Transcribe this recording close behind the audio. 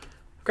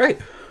Great.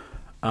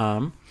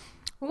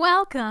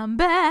 Welcome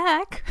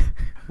back.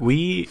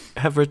 We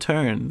have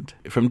returned.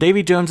 From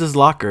Davy Jones's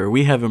locker,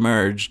 we have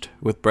emerged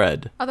with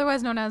bread.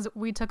 Otherwise known as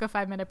we took a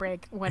 5-minute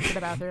break, went to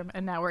the bathroom,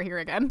 and now we're here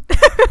again.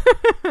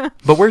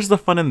 But where's the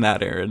fun in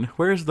that, Aaron?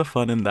 Where's the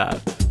fun in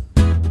that?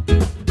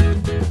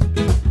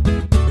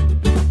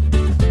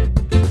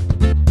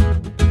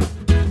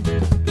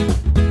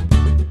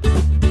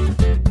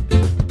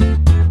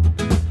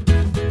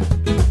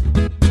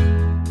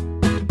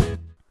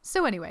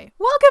 So anyway,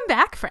 welcome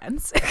back,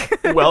 friends.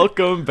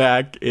 Welcome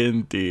back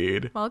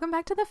indeed. Welcome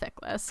back to the Fic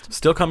List.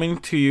 Still coming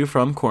to you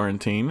from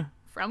quarantine.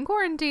 From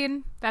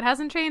quarantine. That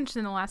hasn't changed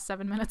in the last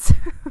 7 minutes.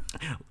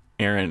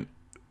 Aaron,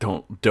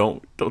 don't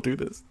do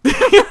this.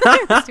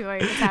 It's too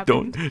late. It's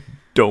happened.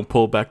 Don't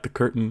pull back the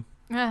curtain.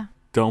 Eh,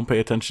 Don't pay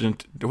attention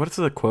to, what is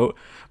the quote?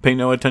 Pay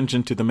no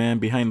attention to the man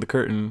behind the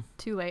curtain.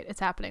 too late. It's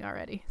happening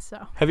already.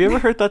 So Have you ever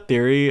heard that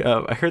theory?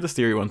 I heard this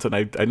theory once, and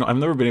I've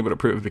never been able to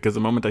prove it because the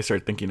moment I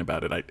start thinking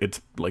about it,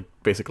 it's like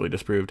basically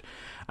disproved.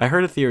 I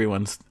heard a theory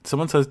once.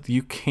 Someone says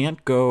you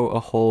can't go a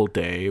whole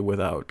day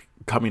without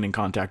coming in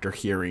contact or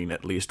hearing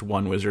at least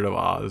one Wizard of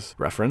Oz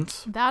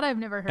reference. that I've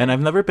never heard. And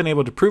I've never been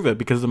able to prove it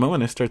because the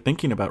moment I start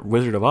thinking about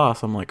Wizard of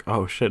Oz, I'm like,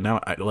 oh shit, now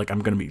I'm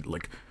going to be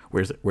like,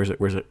 where's it?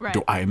 Right.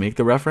 Do I make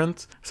the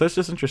reference? So it's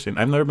just interesting.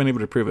 I've never been able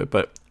to prove it,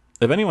 but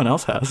if anyone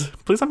else has,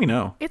 please let me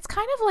know. It's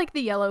kind of like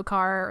the yellow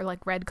car or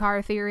like red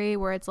car theory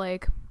where it's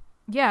like,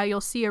 yeah, you'll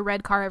see a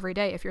red car every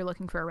day if you're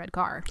looking for a red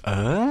car.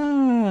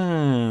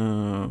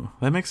 Oh,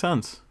 that makes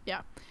sense.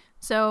 Yeah.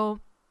 So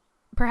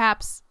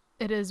perhaps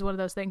it is one of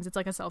those things. It's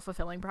like a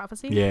self-fulfilling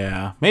prophecy.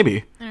 Yeah,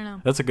 maybe. I don't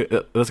know. That's a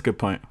good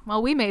point.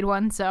 Well, we made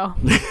one, so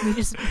we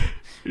just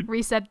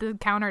reset the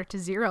counter to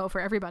 0 for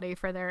everybody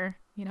for their,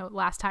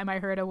 last time I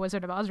heard a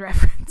Wizard of Oz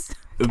reference.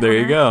 There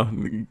you go.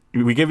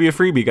 We give you a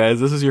freebie, guys.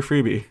 This is your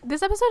freebie.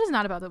 This episode is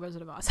not about the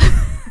Wizard of Oz.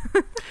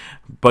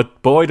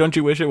 But boy, don't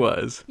you wish it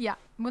was. Yeah.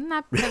 Wouldn't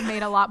that have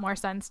made a lot more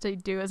sense to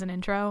do as an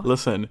intro?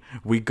 Listen,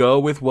 we go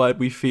with what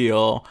we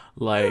feel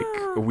like.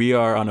 We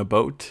are on a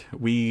boat.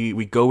 We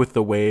go with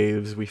the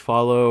waves. We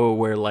follow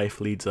where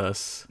life leads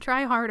us.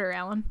 Try harder,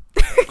 Alan.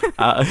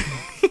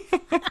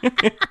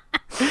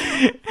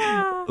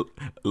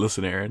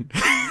 Listen, Aaron.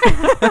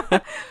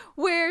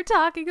 We're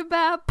talking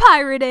about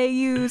pirate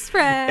AUs,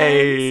 friends.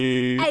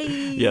 Hey.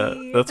 Hey.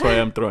 Yeah, that's why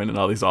I'm throwing in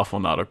all these awful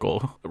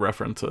nautical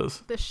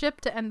references. The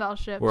ship to end all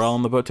ships. We're all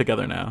on the boat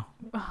together now.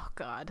 Oh,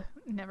 God.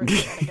 Never do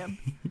that again.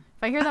 If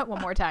I hear that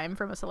one more time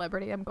from a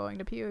celebrity, I'm going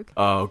to puke.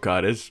 Oh,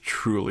 God, it's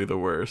truly the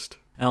worst.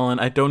 Ellen,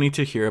 I don't need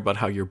to hear about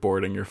how you're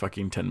bored in your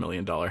fucking $10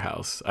 million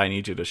house. I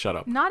need you to shut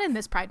up. Not in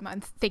this Pride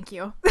Month. Thank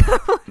you.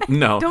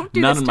 No, Don't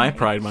do not this in to my me.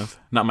 Pride month.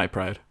 Not my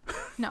pride.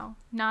 No,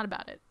 not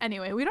about it.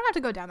 Anyway, we don't have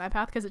to go down that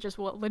path because it just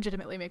will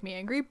legitimately make me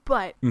angry.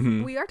 But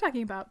Mm-hmm. we are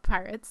talking about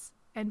pirates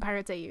and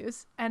pirates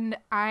AUs. And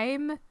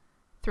I'm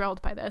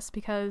thrilled by this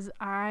because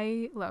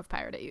I love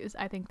pirate AUs.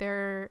 I think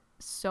they're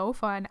so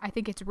fun. I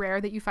think it's rare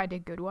that you find a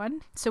good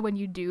one. So when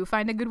you do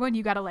find a good one,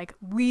 you got to like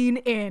lean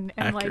in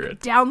and Accurate. like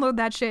download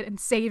that shit and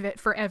save it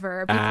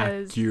forever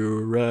because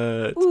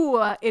Accurate.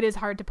 it is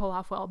hard to pull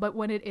off well. But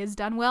when it is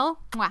done well,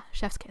 mwah,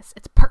 chef's kiss.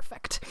 It's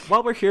perfect.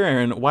 While we're here,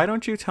 Aaron, why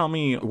don't you tell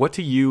me what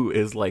to you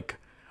is like,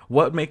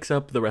 what makes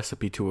up the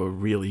recipe to a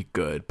really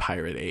good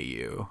pirate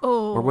AU?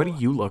 Oh. Or what do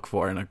you look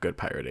for in a good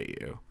pirate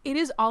AU? It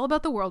is all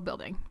about the world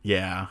building.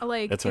 Yeah,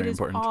 Like, that's very it is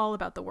important. all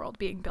about the world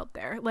being built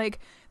there. Like,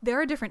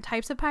 there are different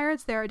types of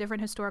pirates. There are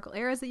different historical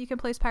eras that you can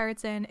place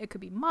pirates in. It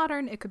could be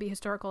modern. It could be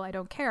historical. I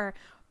don't care.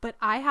 But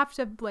I have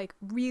to, like,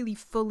 really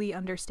fully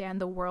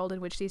understand the world in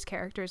which these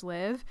characters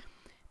live.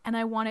 And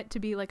I want it to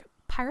be, like,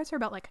 pirates are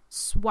about, like,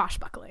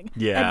 swashbuckling.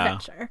 Yeah.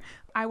 Adventure.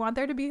 I want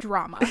there to be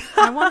drama.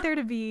 I want there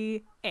to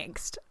be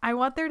angst. I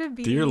want there to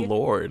be... Dear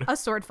Lord. a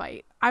sword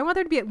fight. I want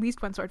there to be at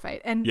least one sword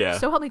fight. And Yeah.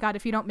 so help me God,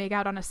 if you don't make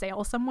out on a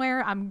sail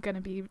somewhere, I'm going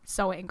to be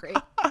so angry.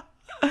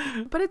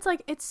 But it's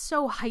like, it's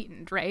so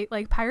heightened, right?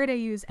 Like pirate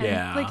AUs and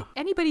Yeah. like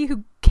anybody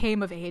who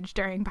came of age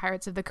during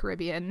Pirates of the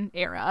Caribbean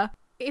era,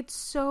 it's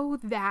so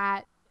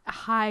that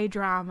high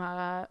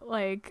drama,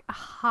 like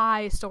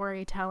high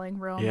storytelling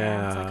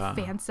romance, Yeah. like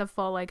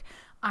fanciful, like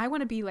I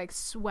want to be like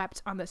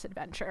swept on this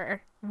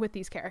adventure with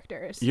these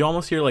characters. You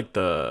almost hear like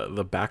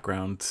the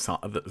background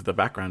the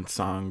background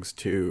songs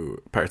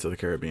to Pirates of the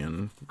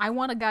Caribbean. I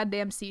want a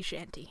goddamn sea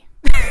shanty.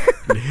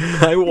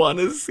 I want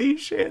to see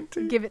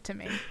Shanty. Give it to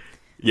me.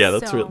 Yeah,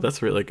 that's So-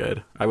 that's really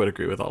good. I would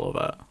agree with all of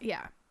that.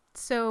 Yeah.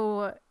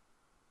 So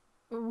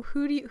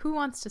who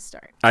wants to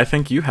start? I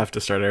think you have to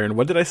start, Aaron.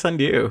 What did I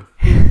send you?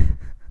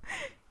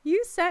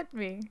 You sent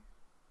me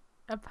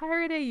a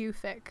Pirate AU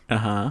fic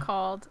Uh-huh.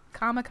 called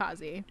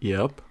Kamikaze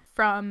Yep.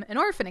 from an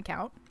orphan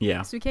account.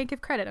 Yeah. So we can't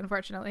give credit,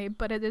 unfortunately,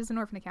 but it is an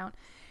orphan account.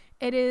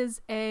 It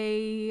is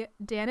a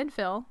Dan and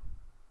Phil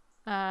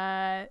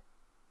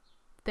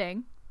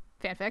thing.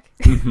 Fanfic.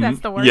 That's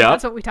the word. Yep.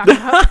 That's what we talk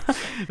about.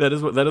 That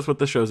is what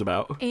the show's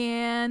about.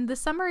 And the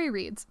summary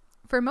reads,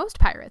 for most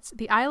pirates,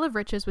 the Isle of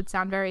Riches would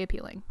sound very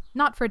appealing.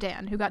 Not for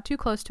Dan, who got too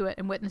close to it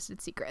and witnessed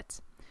its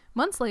secrets.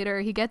 Months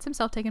later, he gets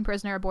himself taken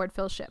prisoner aboard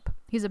Phil's ship.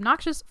 He's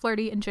obnoxious,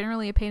 flirty, and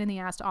generally a pain in the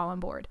ass to all on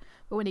board.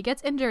 But when he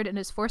gets injured and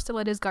is forced to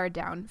let his guard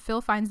down,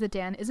 Phil finds that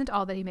Dan isn't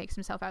all that he makes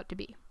himself out to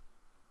be.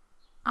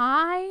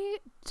 I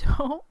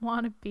don't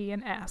want to be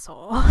an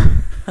asshole.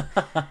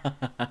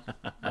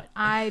 But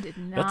I did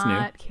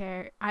not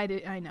care.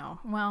 I know.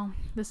 Well,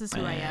 this is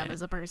who I am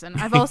as a person.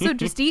 I've also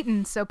just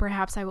eaten, so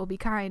perhaps I will be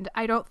kind.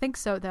 I don't think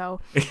so, though.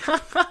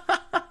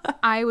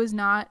 I was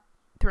not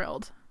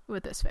thrilled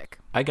with this fic.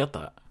 I get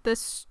that. The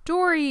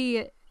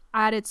story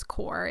at its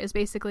core is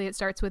basically, it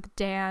starts with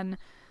Dan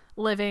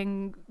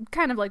living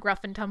kind of like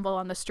rough and tumble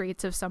on the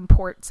streets of some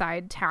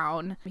portside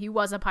town. He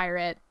was a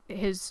pirate.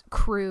 His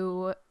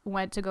crew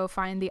went to go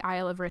find the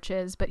Isle of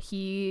Riches, but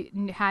he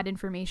had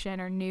information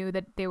or knew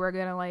that they were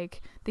gonna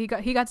like, he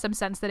got some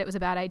sense that it was a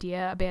bad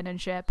idea, abandon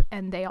ship,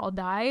 and they all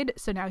died.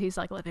 So now he's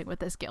like living with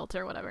this guilt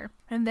or whatever.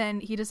 And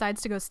then he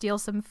decides to go steal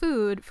some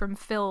food from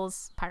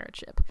Phil's pirate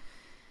ship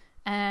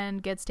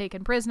and gets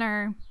taken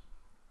prisoner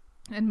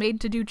and made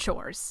to do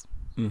chores.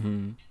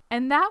 Mm-hmm.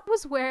 And that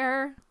was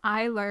where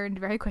I learned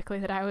very quickly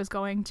that I was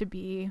going to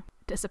be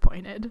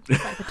disappointed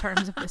by the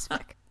terms of this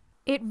fic.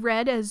 It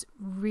read as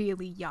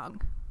really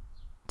young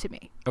to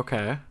me.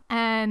 Okay.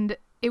 And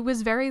it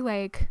was very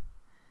like,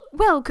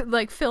 well,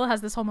 like Phil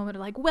has this whole moment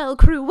of like, well,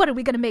 crew, what are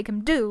we going to make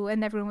him do?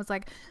 And everyone was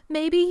like,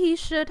 maybe he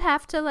should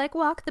have to like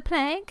walk the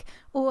plank,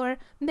 or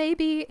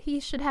maybe he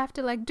should have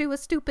to like do a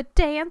stupid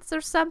dance or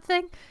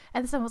something.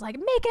 And someone was like,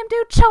 make him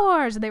do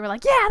chores. And they were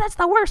like, yeah, that's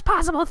the worst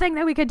possible thing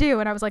that we could do.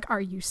 And I was like, are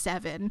you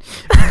 7?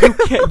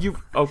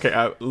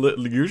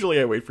 Usually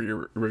I wait for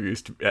your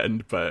reviews to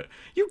end, but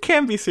you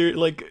can be serious.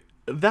 Like,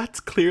 that's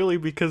clearly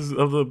because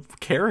of the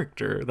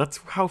character. That's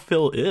how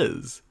Phil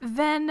is.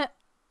 Then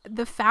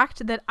the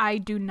fact that I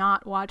do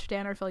not watch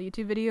Dan or Phil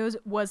YouTube videos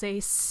was a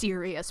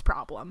serious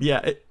problem.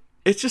 Yeah,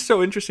 it's just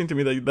so interesting to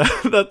me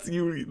that's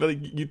you. Like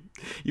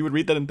you would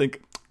read that and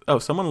think, oh,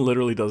 someone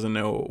literally doesn't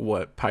know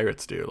what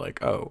pirates do.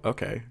 Like, oh,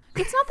 okay.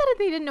 It's not that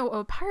they didn't know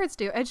what pirates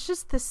do. It's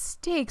just the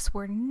stakes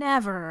were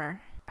never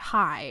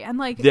high. And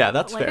like, yeah,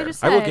 that's like fair. I just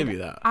said, I will give you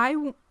that.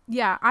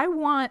 I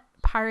want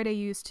pirate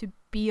AUs to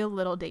be a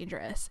little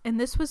dangerous, and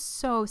this was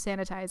so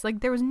sanitized. Like,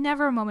 there was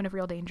never a moment of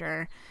real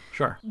danger.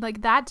 Sure.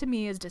 Like, that to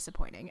me is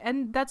disappointing,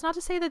 and that's not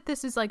to say that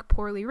this is like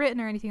poorly written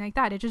or anything like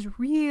that. It just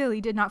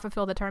really did not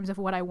fulfill the terms of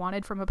what I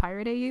wanted from a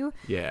pirate AU.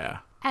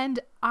 Yeah.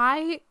 And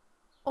I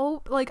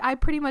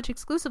pretty much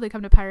exclusively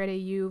come to pirate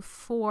AU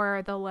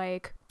for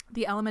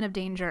the element of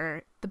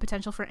danger, the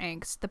potential for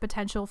angst, the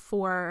potential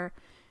for,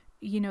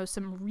 you know,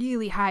 some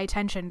really high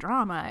tension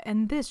drama,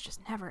 and this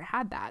just never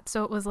had that.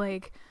 So it was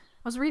like,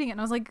 I was reading it and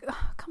I was like,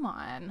 come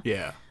on.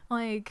 Yeah.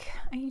 Like,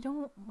 I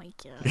don't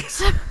like it.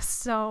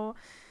 So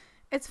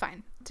it's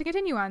fine. To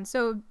continue on.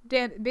 So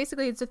Dan,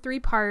 basically it's a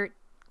 3-part,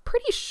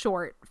 pretty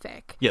short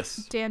fic.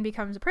 Yes. Dan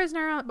becomes a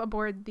prisoner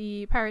aboard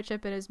the pirate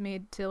ship and is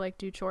made to like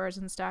do chores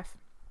and stuff.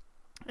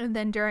 And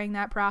then during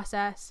that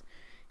process,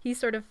 he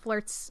sort of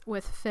flirts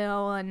with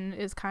Phil and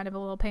is kind of a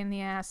little pain in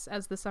the ass,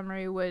 as the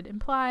summary would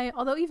imply.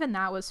 Although even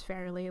that was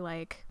fairly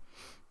like,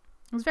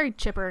 it was very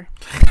chipper.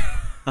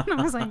 I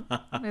was like,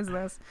 what is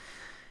this?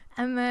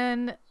 And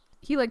then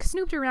he like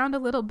snooped around a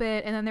little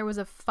bit, and then there was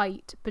a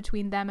fight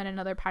between them and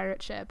another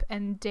pirate ship,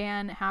 and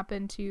Dan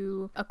happened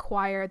to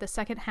acquire the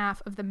second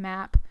half of the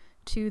map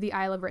to the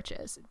Isle of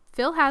Riches.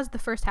 Phil has the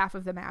first half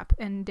of the map,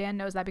 and Dan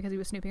knows that because he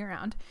was snooping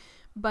around.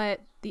 But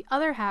the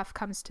other half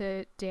comes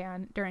to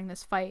Dan during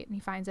this fight, and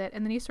he finds it,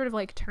 and then he sort of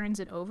like turns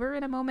it over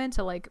in a moment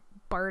to like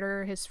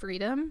barter his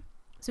freedom.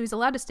 So he's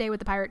allowed to stay with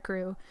the pirate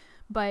crew,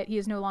 but he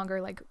is no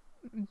longer like,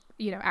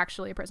 you know,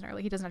 actually a prisoner.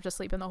 Like, he doesn't have to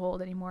sleep in the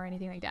hold anymore or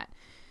anything like that.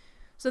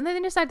 So then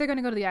they decide they're going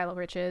to go to the Isle of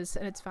Riches,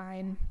 and it's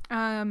fine.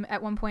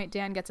 At one point,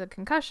 Dan gets a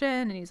concussion,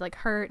 and he's like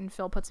hurt, and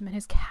Phil puts him in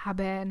his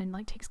cabin and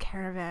like takes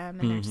care of him,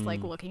 and they're just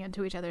like looking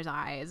into each other's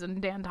eyes,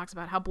 and Dan talks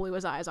about how blue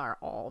his eyes are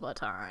all the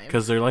time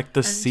because they're like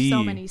the sea.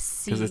 So many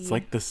sea. Because it's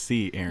like the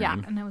sea, Aaron.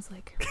 Yeah, and I was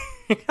like,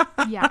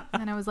 yeah,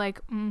 and I was like,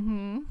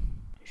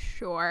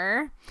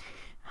 sure.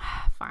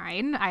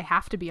 Fine, I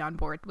have to be on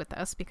board with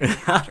this because I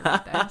have to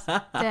read this.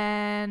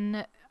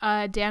 Then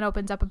Dan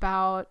opens up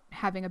about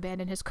having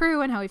abandoned his crew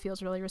and how he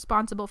feels really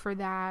responsible for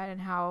that, and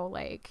how,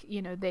 like,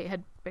 you know, they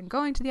had been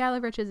going to the Isle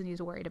of Riches and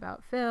he's worried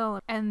about Phil.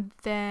 And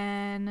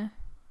then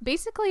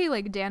basically,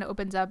 like, Dan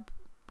opens up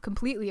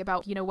completely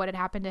about, you know, what had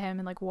happened to him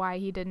and like why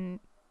he didn't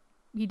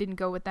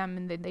go with them,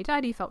 and then they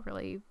died. He felt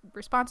really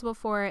responsible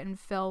for it, and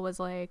Phil was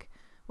like,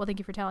 well, thank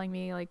you for telling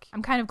me. Like,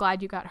 I'm kind of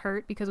glad you got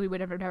hurt because we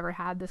would have never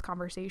had this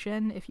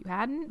conversation if you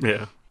hadn't.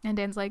 Yeah. And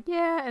Dan's like,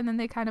 yeah. And then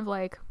they kind of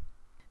like,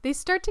 they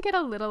start to get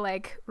a little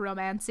like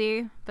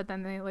romancy, but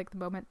then they like, the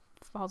moment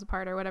falls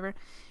apart or whatever.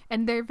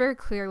 And they're very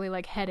clearly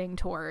like heading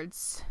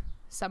towards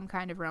some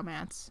kind of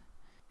romance.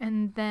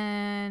 And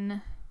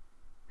then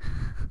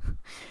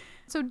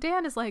so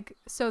Dan is like,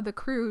 so the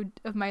crew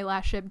of my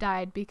last ship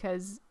died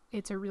because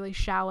it's a really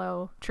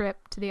shallow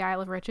trip to the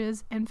Isle of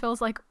Riches. And Phil's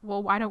like,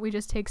 well, why don't we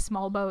just take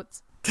small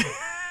boats?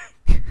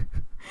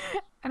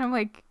 And I'm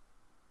like,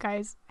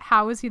 guys,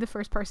 how is he the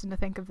first person to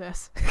think of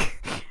this?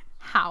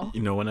 How? How?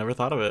 No one ever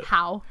thought of it.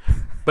 How?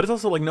 But it's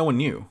also like no one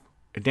knew.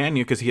 Dan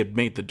knew because he had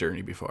made the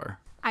journey before.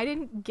 I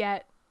didn't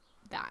get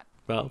that.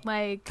 Well,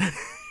 like,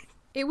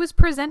 it was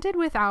presented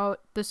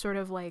without the sort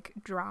of like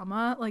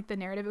drama, like the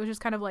narrative. It was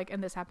just kind of like,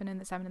 and this happened, and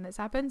this happened, and this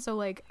happened. So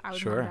like, I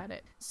was mad at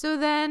it. So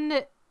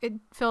then it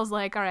feels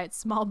like, all right,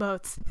 small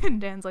boats.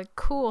 And Dan's like,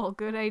 cool,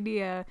 good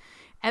idea.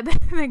 And then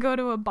they go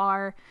to a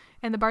bar,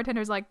 and the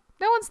bartender's like,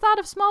 no one's thought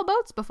of small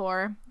boats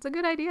before. It's a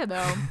good idea,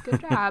 though.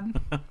 Good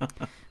job.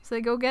 So they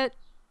go get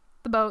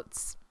the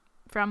boats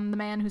from the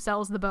man who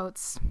sells the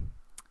boats.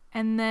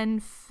 And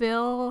then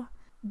Phil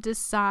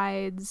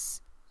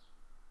decides,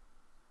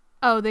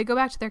 they go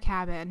back to their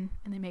cabin,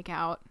 and they make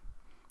out.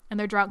 And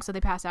they're drunk, so they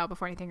pass out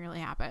before anything really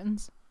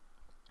happens.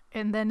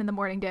 And then in the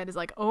morning, Dan is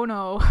like, oh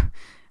no,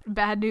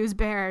 bad news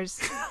bears.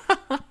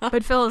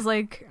 But Phil is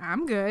like,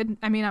 I'm good.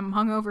 I mean, I'm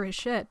hungover as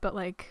shit, but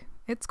like,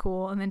 it's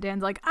cool. And then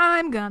Dan's like,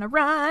 I'm gonna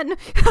run.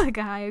 Like,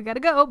 I gotta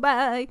go,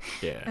 bye.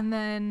 Yeah. And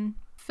then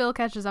Phil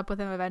catches up with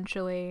him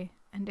eventually.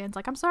 And Dan's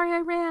like, I'm sorry I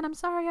ran.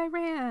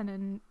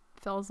 And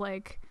Phil's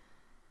like,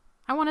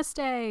 I want to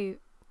stay.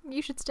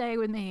 You should stay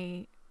with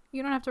me.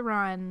 You don't have to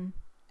run.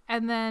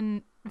 And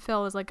then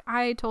Phil is like,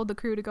 I told the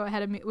crew to go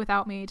ahead of me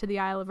without me to the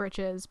Isle of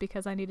Riches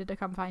because I needed to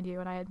come find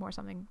you and I had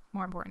something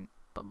more important.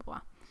 Blah, blah, blah.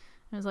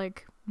 And I was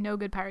like, no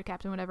good pirate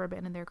captain would ever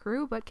abandon their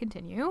crew, but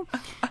continue.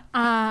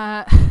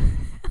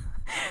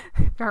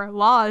 There are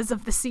laws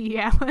of the sea,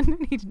 Alan. You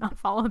need to not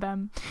follow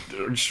them.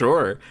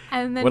 Sure.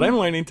 And then what I'm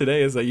learning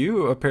today is that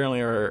you apparently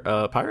are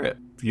a pirate.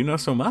 You know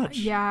so much.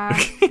 Yeah.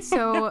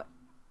 So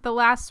the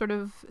last sort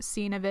of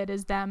scene of it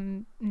is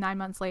them 9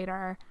 months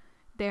later.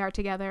 They are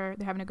together.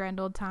 They're having a grand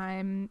old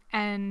time.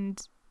 And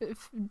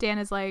Dan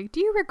is like, do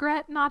you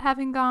regret not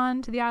having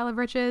gone to the Isle of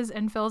Riches?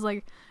 And Phil's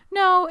like,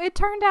 no, it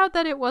turned out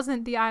that it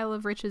wasn't the Isle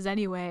of Riches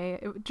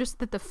anyway. Just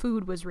that the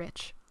food was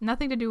rich.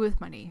 Nothing to do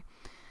with money.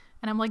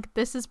 And I'm like,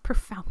 this is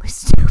profoundly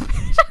stupid.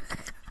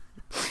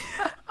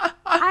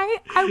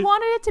 I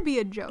wanted it to be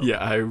a joke. Yeah,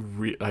 I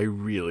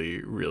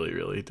really, really,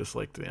 really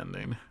disliked the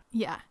ending.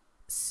 Yeah.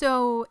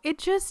 So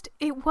it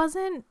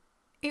wasn't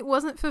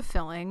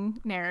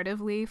fulfilling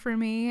narratively for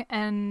me.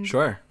 And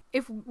sure.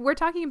 If we're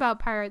talking about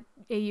pirate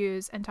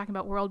AUs and talking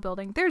about world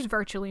building, there's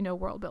virtually no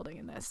world building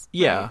in this.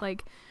 Yeah. Right?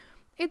 Like,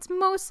 it's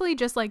mostly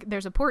just like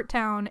there's a port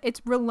town.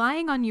 It's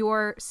relying on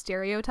your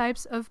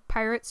stereotypes of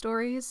pirate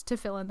stories to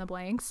fill in the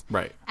blanks.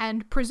 Right.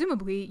 And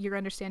presumably your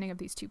understanding of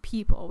these two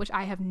people, which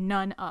I have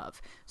none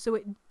of. So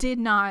it did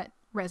not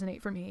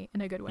resonate for me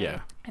in a good way.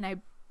 Yeah. And I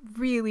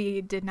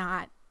really did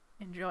not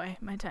enjoy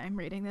my time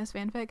reading this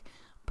fanfic.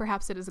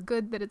 Perhaps it is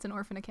good that it's an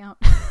orphan account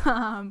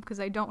because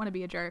I don't want to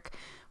be a jerk.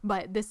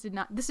 But this did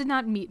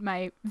not meet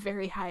my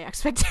very high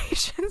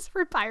expectations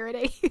for pirate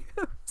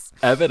AUs.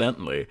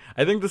 Evidently.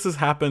 I think this has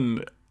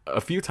happened a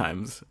few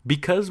times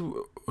because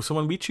so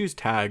when we choose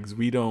tags,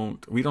 we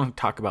don't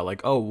talk about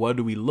like, oh, what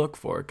do we look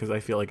for? Because I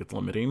feel like it's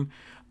limiting.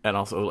 And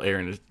also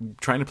Aaron is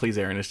trying to please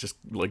Aaron is just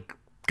like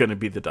going to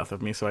be the death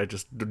of me. So I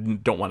just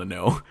don't want to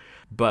know.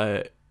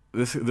 But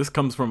this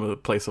comes from a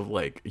place of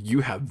like, you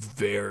have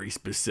very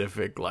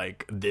specific,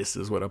 like, this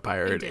is what a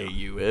pirate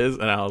AU is.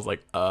 And I was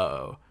like,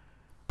 oh.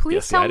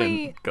 Please tell me I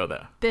didn't go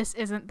there. This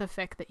isn't the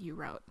fic that you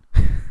wrote.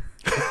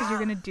 Because you're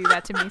going to do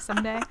that to me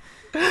someday.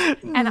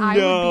 And I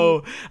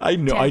would be I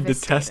know. I devastated.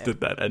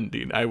 detested that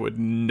ending. I would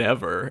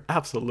never.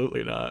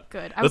 Absolutely not.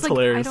 Good. That's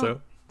hilarious,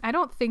 though. I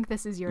don't think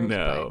this is yours,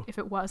 No. but if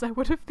it was, I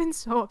would have been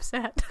so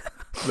upset.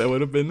 That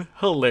would have been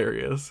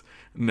hilarious.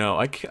 No,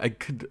 I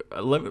could.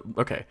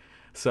 Okay.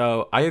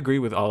 So I agree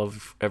with all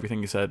of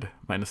everything you said,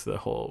 minus the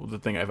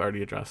thing I've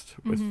already addressed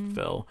with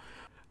Phil.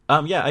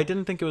 Yeah, I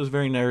didn't think it was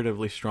very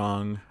narratively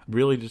strong.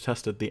 Really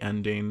detested the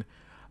ending.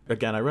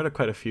 Again, I read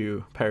quite a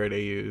few pirate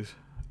AUs.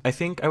 I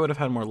think I would have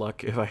had more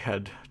luck if I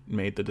had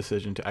made the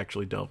decision to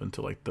actually delve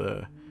into like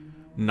the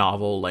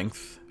novel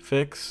length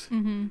fics,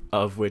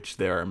 of which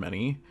there are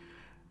many.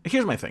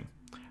 Here's my thing.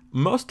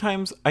 Most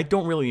times I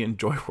don't really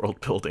enjoy world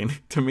building.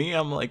 To me,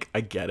 I'm like,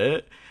 I get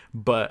it,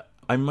 but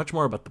I'm much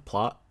more about the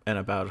plot and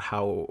about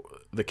how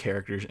the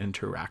characters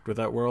interact with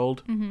that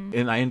world.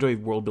 And I enjoy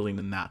world building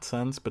in that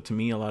sense, but to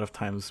me a lot of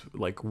times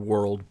like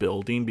world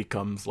building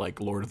becomes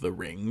like Lord of the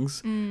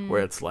Rings,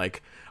 where it's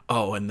like,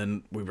 oh, and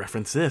then we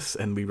reference this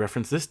and we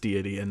reference this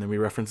deity and then we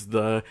reference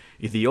the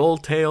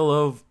old tale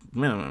of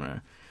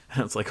and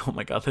it's like, oh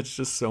my god, that's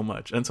just so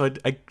much. And so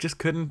I just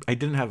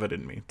didn't have it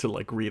in me to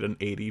like read an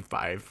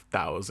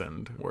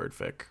 85,000 word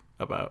fic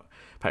about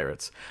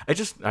pirates.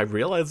 I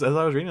realized as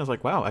I was reading, I was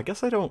like, wow, I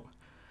guess I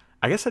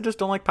just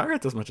don't like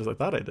pirates as much as I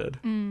thought I did.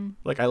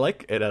 Like, I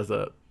like it as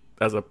a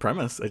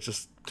premise. It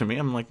just, to me,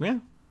 I'm like, yeah.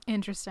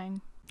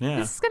 Interesting. Yeah.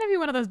 This is going to be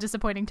one of those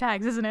disappointing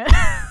tags, isn't it?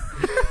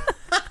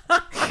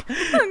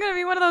 It's going to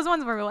be one of those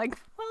ones where we're like,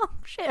 well,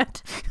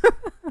 shit.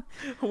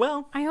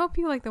 Well. I hope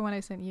you like the one I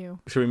sent you.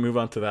 Should we move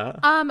on to that?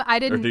 I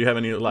didn't. Or do you have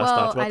any last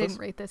thoughts about I this?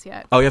 didn't rate this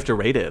yet. Oh, you have to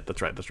rate it.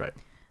 That's right.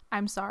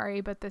 I'm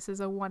sorry, but this is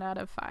a 1 out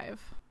of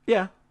 5.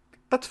 Yeah.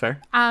 That's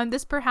fair.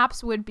 This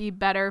perhaps would be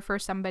better for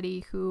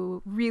somebody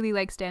who really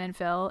likes Dan and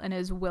Phil and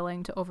is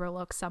willing to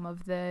overlook some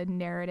of the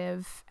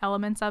narrative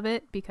elements of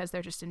it because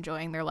they're just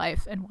enjoying their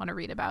life and want to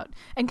read about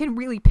and can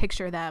really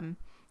picture them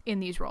in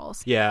these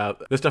roles. Yeah,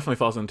 this definitely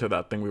falls into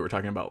that thing we were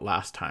talking about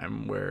last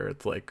time where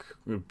it's like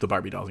the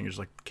Barbie dolls and you're just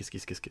like kiss,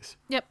 kiss, kiss, kiss.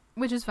 Yep,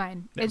 which is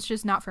fine. Yeah. It's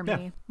just not for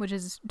me, which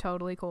is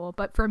totally cool.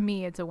 But for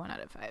me, it's a 1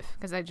 out of 5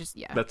 because I just,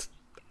 That's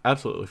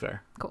absolutely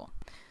fair. Cool.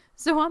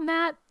 So on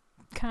that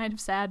kind of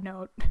sad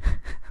note,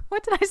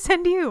 what did I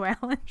send you,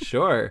 Alan?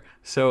 Sure.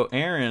 So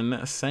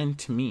Aaron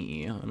sent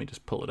me, let me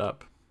just pull it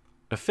up,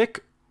 a fic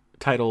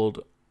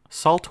titled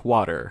Salt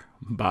Water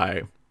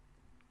by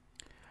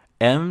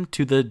M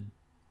to the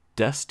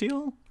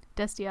Destiel?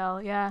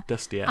 Destiel, yeah.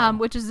 Destiel.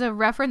 Which is a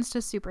reference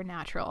to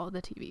Supernatural,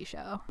 the TV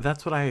show.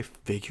 That's what I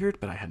figured,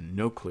 but I had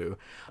no clue.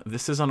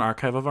 This is on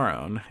Archive of Our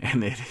Own,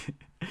 and it...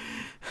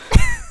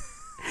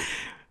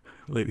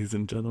 Ladies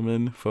and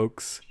gentlemen,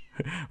 folks,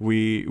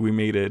 we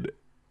made it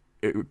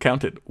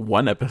counted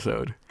 1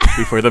 episode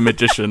before the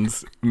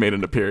magicians made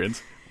an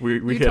appearance.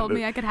 You told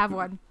me I could have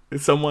one.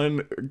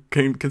 Someone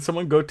can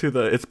someone go to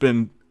the it's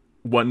been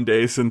 1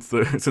 day since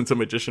a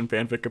magician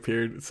fanfic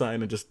appeared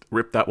sign and just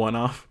rip that one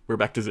off? We're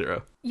back to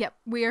 0. Yep,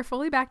 we are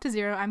fully back to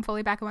 0. I'm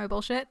fully back on my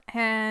bullshit,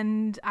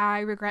 and I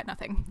regret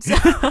nothing. So.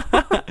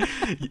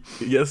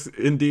 Yes,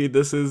 indeed,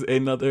 this is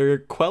another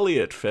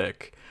Quelliot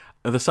fic.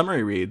 The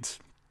summary reads: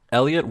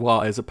 Elliot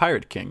Waugh is a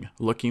pirate king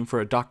looking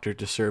for a doctor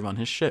to serve on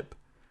his ship.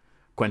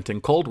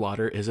 Quentin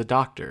Coldwater is a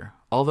doctor.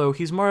 Although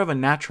he's more of a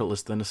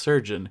naturalist than a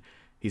surgeon,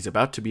 he's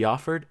about to be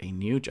offered a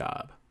new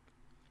job.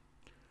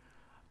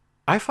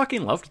 I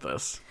fucking loved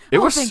this. It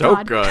was so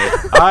God.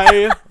 Good.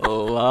 I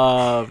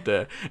loved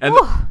it. And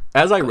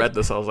as I read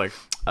this, I was like,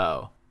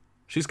 oh,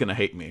 she's going to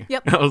hate me.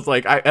 Yep. I was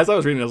like, as I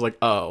was reading, I was like,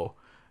 oh,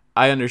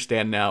 I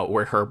understand now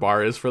where her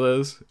bar is for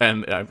this.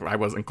 And I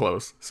wasn't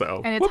close.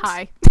 So, and it's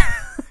high.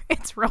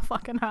 It's real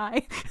fucking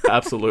high.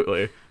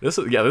 Absolutely. This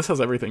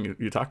has everything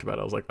you talked about.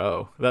 I was like,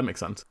 oh, that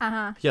makes sense.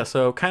 Uh-huh. Yeah,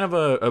 so kind of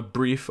a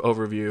brief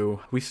overview.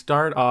 We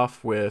start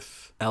off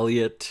with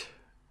Elliot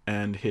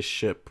and his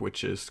ship,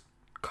 which is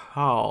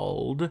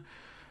called...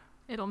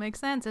 It'll make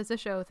sense. It's a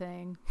show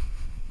thing.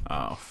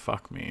 Oh,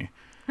 fuck me.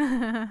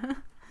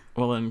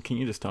 Well, then, can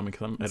you just tell me?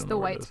 Because I don't know. It's the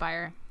White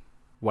Spire.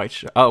 White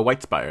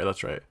Spire,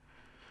 that's right.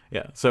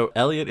 Yeah, so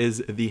Elliot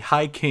is the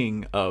High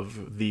King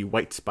of the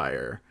White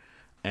Spire.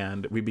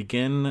 And we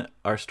begin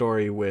our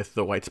story with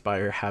the White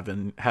Spire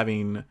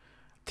having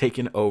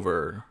taken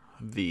over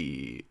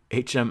the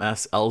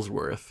HMS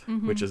Ellsworth,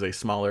 which is a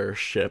smaller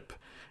ship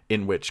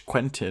in which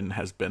Quentin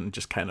has been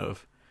just kind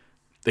of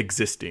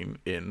existing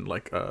in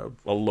like a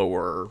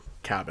lower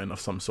cabin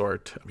of some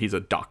sort. He's a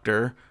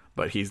doctor,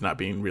 but he's not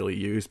being really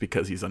used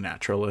because he's a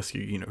naturalist,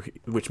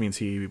 which means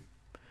he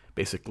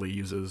basically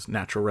uses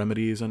natural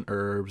remedies and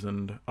herbs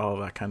and all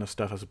that kind of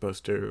stuff as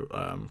opposed to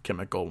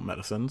chemical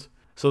medicines.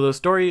 So the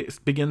story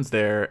begins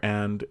there,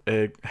 and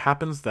it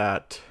happens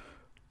that...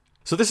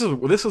 So this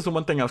is the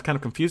one thing I was kind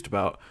of confused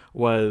about,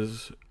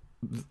 was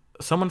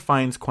someone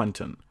finds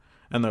Quentin,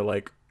 and they're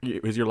like,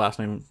 is your last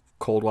name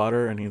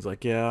Coldwater? And he's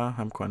like, yeah,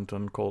 I'm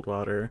Quentin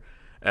Coldwater.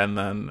 And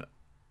then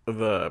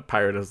the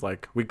pirate is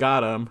like, we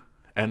got him.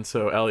 And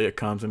so Elliot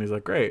comes, and he's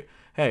like, great,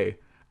 hey,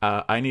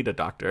 I need a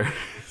doctor.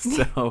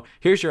 So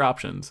here's your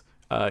options.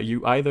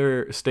 You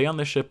either stay on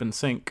the ship and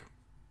sink,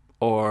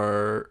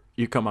 or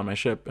you come on my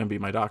ship and be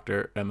my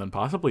doctor and then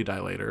possibly die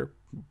later.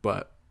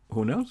 But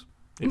who knows?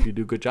 If you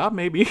do a good job,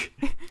 maybe.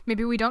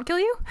 Maybe we don't kill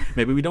you?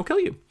 Maybe we don't kill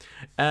you.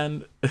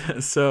 And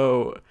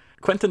so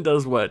Quentin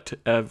does what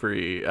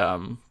every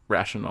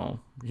rational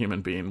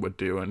human being would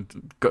do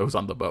and goes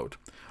on the boat.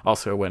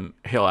 Also, when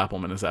Hale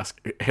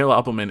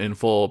Appleman in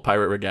full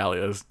pirate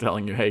regalia is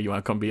telling you, hey, you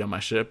want to come be on my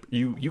ship?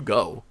 You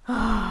go.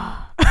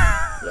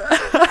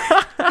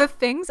 The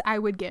things I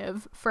would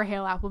give for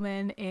Hale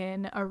Appleman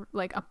in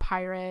a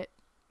pirate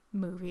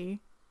movie.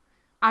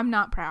 I'm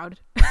not proud.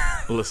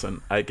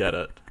 Listen, I get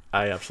it.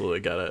 I absolutely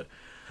get it.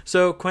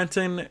 So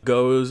Quentin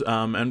goes,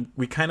 and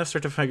we kind of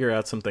start to figure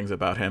out some things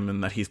about him,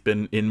 and that he's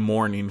been in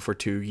mourning for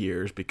 2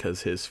 years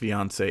because his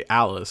fiancée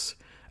Alice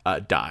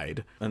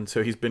died, and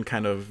so he's been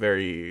kind of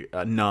very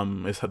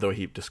numb, is how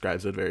he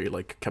describes it, very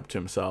like kept to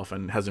himself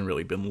and hasn't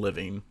really been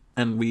living.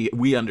 And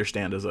we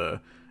understand as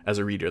a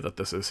reader that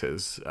this is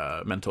his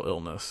mental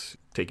illness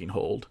taking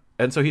hold.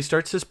 And so he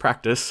starts his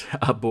practice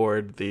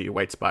aboard the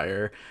White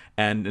Spire,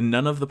 and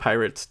none of the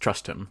pirates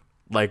trust him.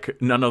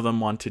 Like, none of them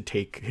want to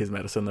take his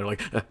medicine. They're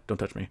like, don't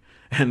touch me.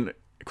 And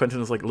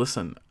Quentin is like,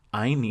 listen,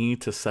 I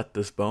need to set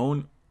this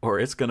bone or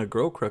it's going to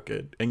grow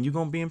crooked and you're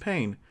going to be in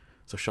pain.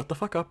 So shut the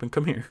fuck up and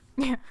come here.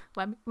 Yeah,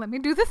 let me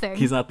do the thing.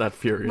 He's not that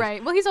furious.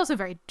 Right. Well, he's also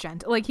very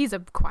gentle. Like, he's a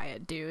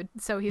quiet dude.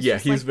 So he's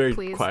very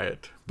please,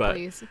 quiet. But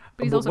please.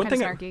 But he's also kind of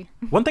snarky.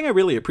 One thing I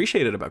really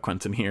appreciated about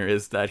Quentin here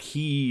is that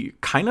he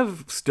kind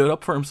of stood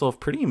up for himself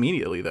pretty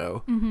immediately,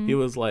 though. Mm-hmm. He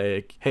was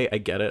like, hey, I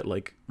get it.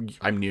 Like,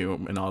 I'm new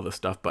and all this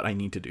stuff, but I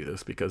need to do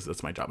this because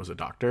that's my job as a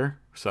doctor.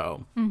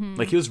 So,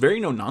 like, he was very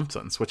no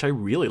nonsense, which I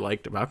really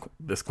liked about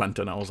this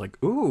Quentin. I was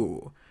like,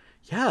 ooh,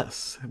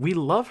 Yes, we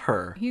love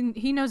her.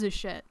 He knows his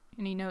shit,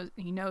 and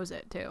he knows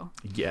it too.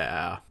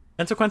 Yeah.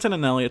 And so Quentin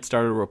and Elliot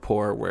started a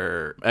rapport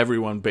where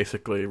everyone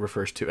basically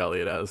refers to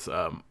Elliot as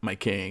my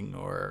king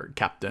or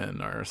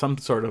captain or some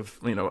sort of,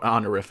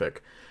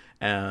 honorific.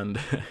 And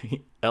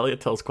Elliot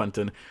tells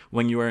Quentin,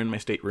 when you are in my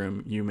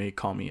stateroom, you may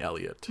call me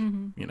Elliot.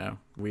 Mm-hmm.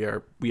 We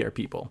are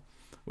people,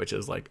 which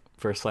is like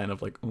first sign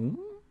of like,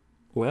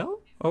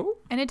 well, oh.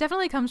 And it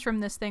definitely comes from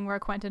this thing where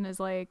Quentin is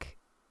like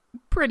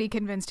pretty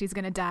convinced he's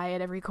going to die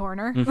at every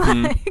corner.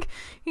 Mm-hmm. Like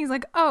he's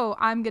like, oh,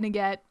 I'm going to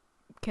get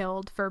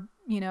killed for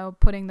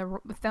putting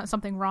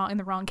something wrong in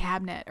the wrong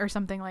cabinet or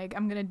something. Like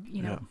I'm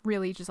gonna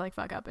really just like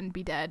fuck up and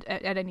be dead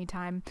at any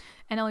time.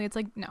 And Elliot's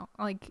like, no,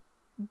 like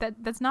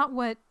that's not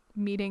what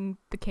meeting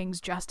the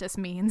king's justice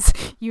means.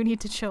 You need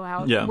to chill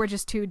out. Yeah. We're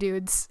just two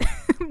dudes.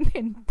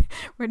 And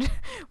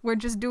we're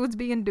just dudes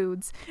being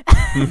dudes.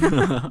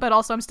 But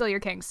also I'm still your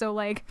king, so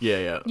like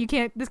this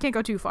can't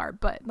go too far.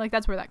 But like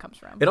that's where that comes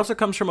from. It also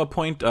comes from a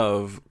point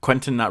of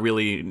Quentin not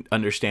really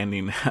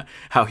understanding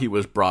how he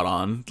was brought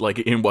on, like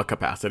in what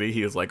capacity.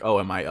 He was like, oh,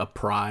 am I a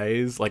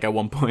prize? Like at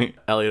one point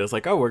Elliot is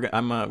like, oh, we're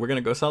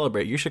gonna go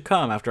celebrate, you should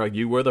come, after like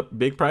you were the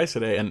big prize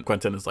today. And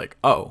Quentin is like,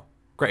 oh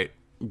great,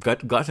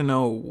 glad to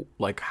know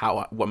like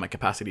what my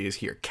capacity is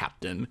here,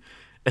 Captain.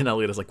 And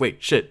Elliot is like,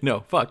 wait, shit, no,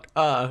 fuck.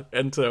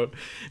 And so,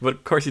 but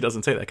of course he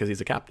doesn't say that because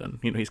he's a captain,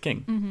 he's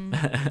king.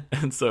 Mm-hmm.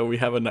 And so we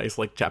have a nice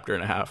like chapter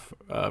and a half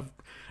of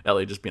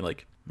Elliot just being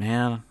like,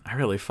 man, I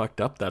really fucked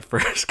up that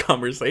first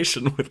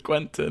conversation with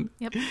Quentin.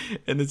 Yep.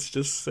 And it's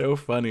just so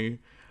funny.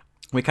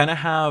 We kind of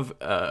have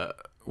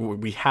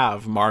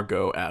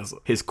Margot as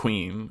his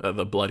queen,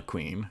 the Blood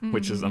Queen, mm-hmm.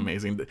 which is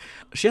amazing.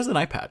 She has an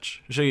eye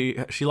patch. She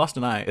lost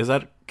an eye. Is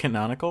that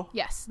canonical?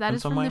 Yes, that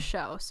is from the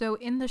show. So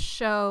in the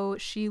show,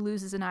 she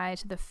loses an eye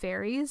to the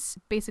fairies.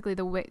 Basically,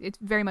 the way it's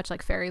very much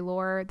like fairy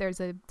lore. There's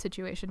a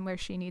situation where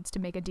she needs to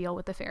make a deal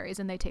with the fairies,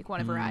 and they take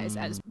one of her eyes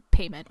as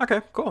payment.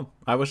 Okay, cool.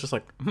 I was just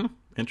like,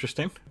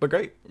 interesting, but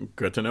great.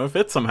 Good to know it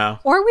fits somehow.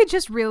 Or we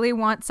just really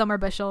want Summer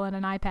Bishel and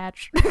an eye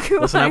patch.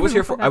 Listen, I was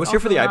here for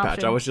the eye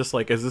patch. I was just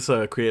like, is this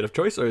a creative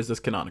choice or is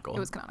this canonical? It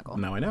was canonical.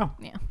 Now I know.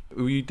 Yeah.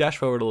 We dash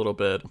forward a little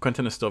bit.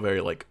 Quentin is still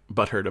very like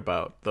butthurt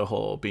about the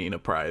whole being a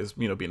prize,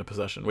 being a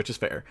possession, which is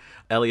fair.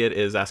 Elliot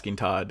is asking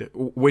Todd,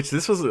 which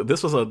this was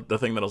the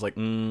thing that I was like,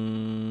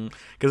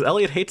 because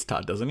Elliot hates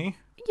Todd, doesn't he?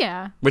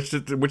 Yeah. Which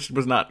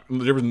was not,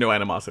 there was no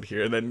animosity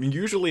here. And then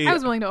usually I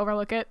was willing to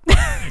overlook it.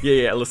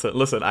 Yeah.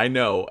 Listen. I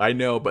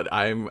know, but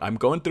I'm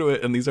going through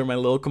it, and these are my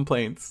little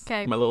complaints.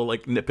 Okay. My little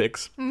like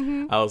nitpicks.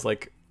 Mm-hmm. I was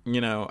like,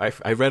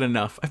 I've read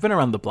enough. I've been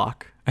around the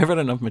block. I've read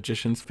enough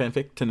Magicians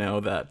fanfic to know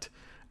that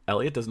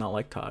Elliot does not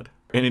like Todd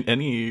in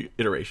any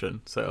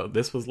iteration. So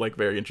this was like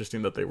very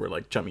interesting that they were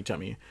like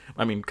chummy.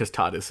 I mean, because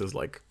Todd is his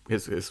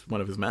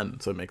one of his men,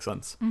 so it makes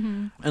sense.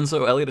 Mm-hmm. And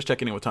so Elliot is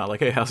checking in with Todd,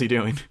 like, hey, how's he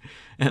doing?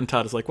 And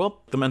Todd is like,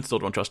 well, the men still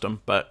don't trust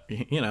him, but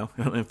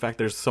in fact,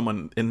 there's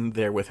someone in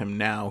there with him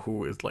now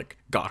who is like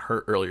got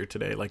hurt earlier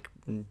today, like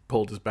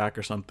pulled his back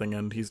or something,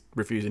 and he's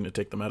refusing to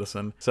take the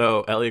medicine.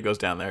 So Elliot goes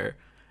down there.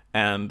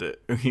 And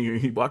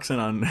he walks in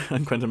on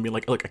Quentin being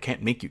like, look, I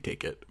can't make you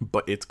take it,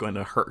 but it's going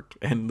to hurt.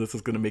 And this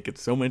is going to make it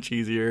so much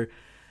easier.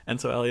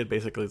 And so Elliot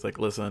basically is like,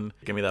 listen,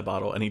 give me that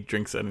bottle. And he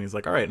drinks it. And he's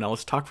like, all right, now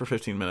let's talk for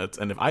 15 minutes.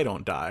 And if I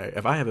don't die,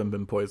 if I haven't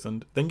been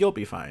poisoned, then you'll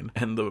be fine.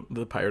 And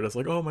the pirate is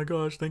like, oh my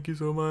gosh, thank you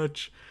so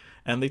much.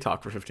 And they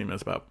talk for 15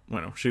 minutes about,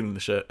 shooting the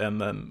shit. And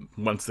then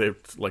once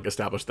they've like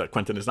established that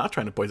Quentin is not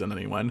trying to poison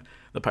anyone,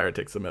 the pirate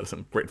takes the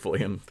medicine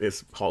gratefully and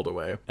is hauled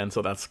away. And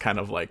so that's kind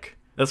of like,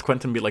 that's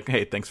Quentin be like,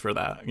 hey, thanks for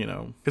that,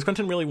 because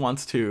Quentin really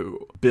wants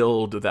to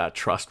build that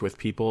trust with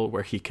people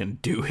where he can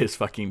do his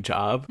fucking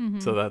job. Mm-hmm.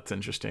 So that's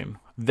interesting.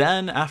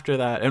 Then after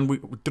that,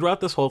 and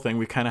throughout this whole thing,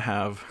 we kind of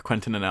have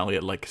Quentin and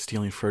Elliot like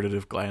stealing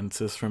furtive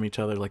glances from each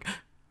other, like,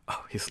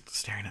 oh, he's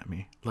staring at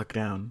me, look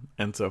down,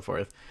 and so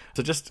forth.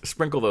 So just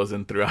sprinkle those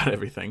in throughout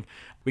everything.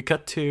 We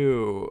cut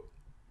to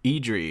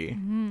Idri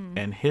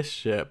and his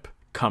ship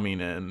coming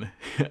in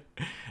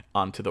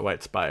onto the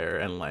White Spire,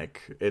 and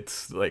like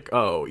it's like,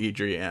 oh,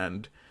 Idri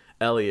and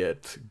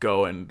Elliot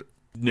go and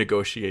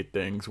negotiate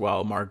things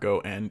while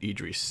Margot and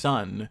Idri's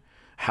son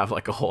have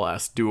like a whole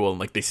ass duel, and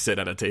like they sit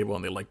at a table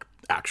and they like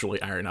actually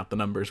iron out the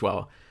numbers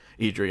while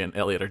Idri and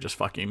Elliot are just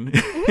fucking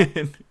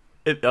in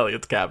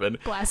Elliot's cabin.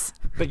 Bless.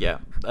 But yeah,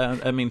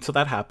 I mean, so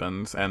that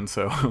happens, and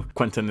so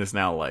Quentin is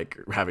now like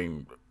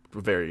having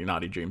very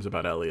naughty dreams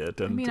about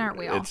Elliot, and aren't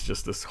we all? It's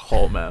just this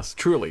whole mess.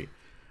 Truly.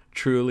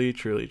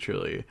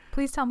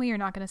 Please tell me you're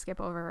not going to skip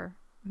over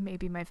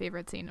maybe my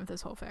favorite scene of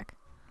this whole fic.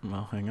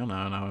 Well, hang on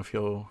now. I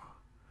feel...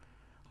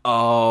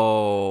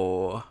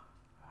 Oh.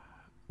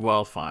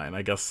 Well, fine.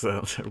 I guess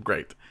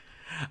great.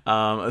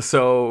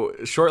 So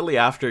shortly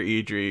after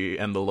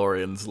Idri and the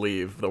Lorians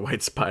leave the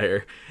White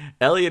Spire,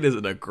 Elliot is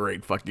in a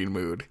great fucking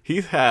mood.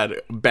 He's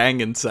had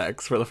banging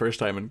sex for the first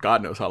time in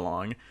God knows how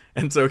long.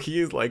 And so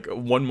he's like,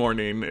 one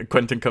morning,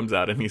 Quentin comes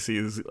out and he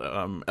sees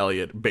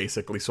Elliot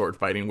basically sword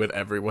fighting with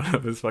every one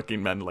of his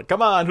fucking men. Like,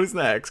 come on, who's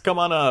next? Come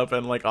on up.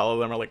 And like all of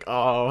them are like,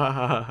 oh, ha,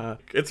 ha, ha, ha.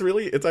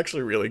 It's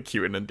actually really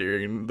cute and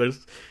endearing.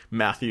 There's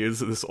Matthews,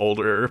 this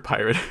older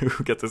pirate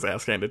who gets his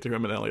ass handed to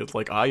him, and Elliot's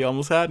like, you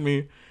almost had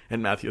me.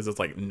 And Matthews is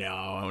like,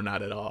 no,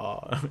 not at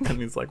all. And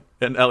he's like,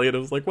 and Elliot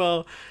is like,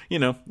 well,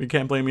 you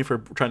can't blame me for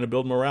trying to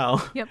build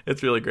morale. Yep.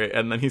 It's really great.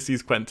 And then he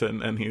sees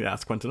Quentin and he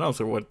asks Quentin,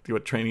 so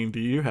what training do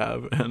you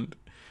have? And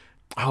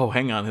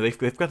hang on,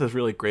 they've got this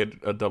really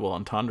great double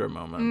entendre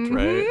moment,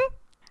 right?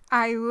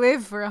 I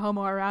live for a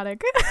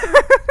homoerotic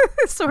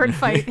sword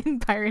fight in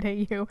Pirate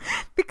AU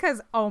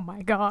because, oh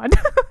my god,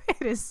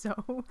 it is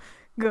so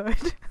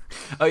good.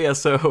 Oh yeah,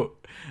 so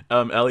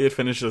Elliot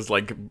finishes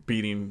like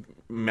beating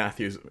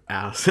Matthew's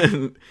ass,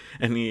 and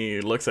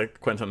he looks at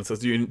Quentin and says,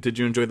 did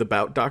you enjoy the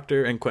bout,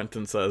 Doctor? And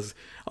Quentin says,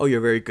 oh, you're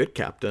very good,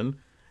 Captain.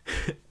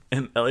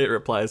 And Elliot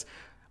replies,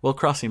 well,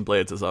 crossing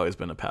blades has always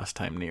been a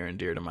pastime near and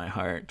dear to my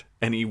heart.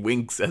 And he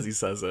winks as he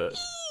says it.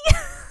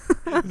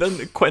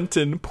 Then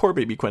Quentin, poor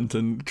baby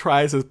Quentin,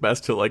 tries his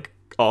best to like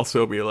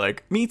also be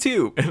like, me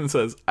too, and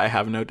says, I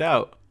have no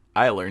doubt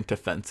I learned to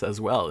fence as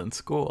well in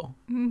school.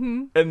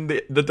 Mm-hmm.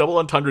 And the double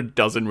entendre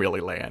doesn't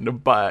really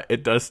land, but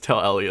it does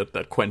tell Elliot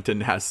that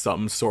Quentin has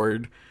some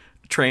sword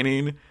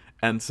training.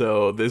 And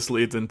so this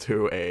leads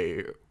into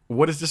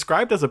what is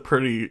described as a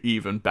pretty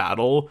even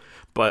battle,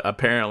 but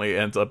apparently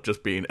ends up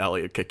just being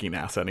Elliot kicking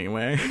ass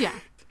anyway. Yeah.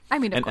 I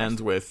mean, and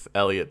ends with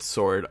Elliot's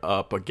sword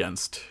up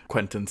against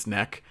Quentin's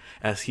neck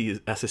as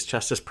his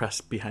chest is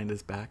pressed behind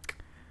his back.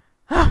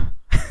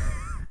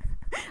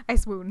 I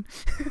swoon.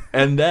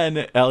 And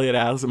then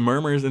Elliot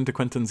murmurs into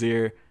Quentin's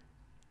ear,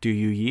 do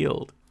you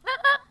yield?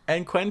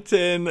 And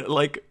Quentin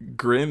like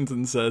grins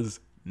and says,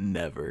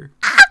 never.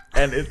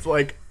 And it's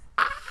like,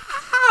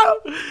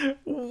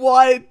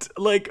 what?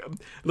 Like,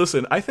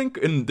 listen, I think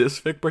in this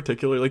fic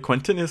particularly,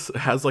 Quentin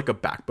has like a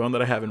backbone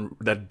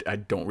that I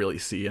don't really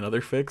see in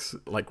other fics,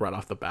 like right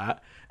off the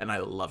bat, and I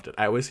loved it.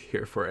 I was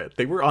here for it.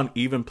 They were on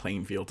even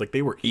playing fields, like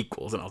they were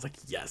equals, and I was like,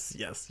 yes,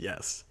 yes,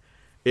 yes.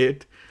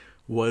 It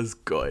was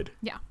good.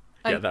 Yeah.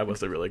 That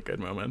was a really good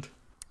moment.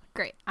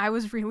 Great. I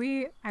was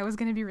going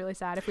to be really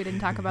sad if we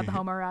didn't talk about the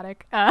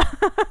homoerotic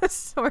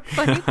sword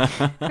fight,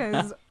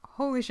 because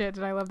holy shit,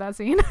 did I love that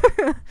scene.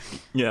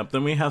 Yeah,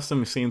 then we have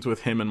some scenes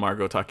with him and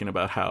Margot talking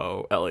about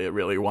how Elliot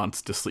really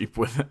wants to sleep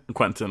with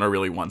Quentin, or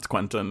really wants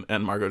Quentin,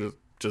 and Margot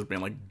just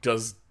being like,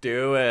 just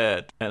do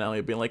it. And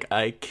Elliot being like,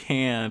 I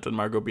can't. And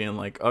Margot being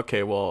like,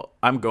 okay, well,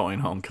 I'm going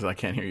home because I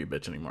can't hear you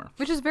bitch anymore.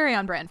 Which is very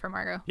on brand for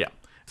Margot. Yeah.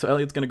 So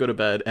Elliot's going to go to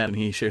bed, and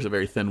he shares a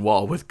very thin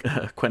wall with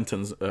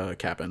Quentin's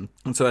cabin.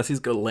 And so as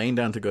he's laying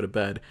down to go to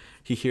bed,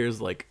 he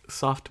hears like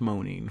soft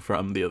moaning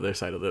from the other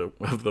side of the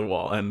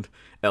wall, and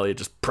Elliot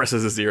just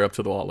presses his ear up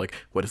to the wall, like,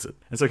 what is it?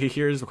 And so he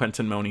hears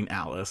Quentin moaning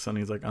Alice, and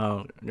he's like,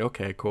 oh,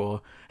 okay,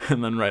 cool.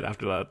 And then right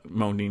after that,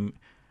 moaning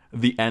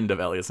the end of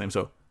Elliot's name,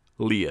 so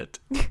Liet.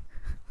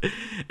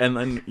 And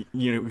then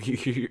you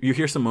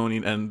hear some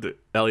moaning, and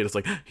Elliot is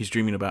like, he's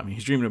dreaming about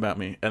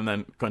me. And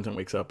then Quentin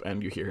wakes up,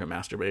 and you hear him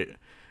masturbate.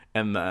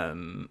 And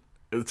then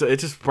it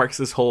just sparks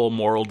this whole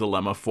moral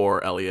dilemma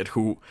for Elliot,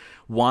 who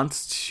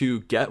wants to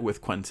get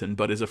with Quentin,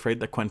 but is afraid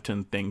that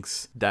Quentin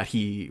thinks that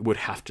he would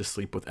have to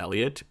sleep with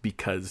Elliot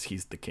because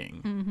he's the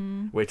king.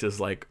 Mm-hmm. Which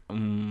is like,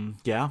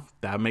 yeah,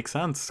 that makes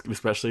sense,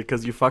 especially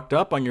because you fucked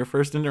up on your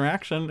first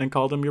interaction and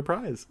called him your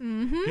prize.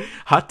 Mm-hmm.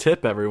 Hot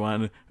tip,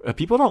 everyone.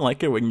 People don't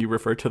like it when you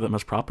refer to them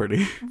as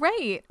property.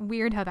 Right.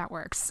 Weird how that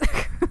works.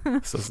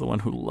 Says the one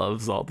who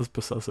loves all this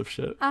possessive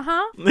shit.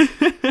 Uh-huh.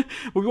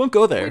 We won't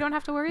go there. We don't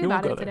have to worry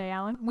about it today,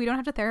 Alan. We don't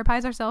have to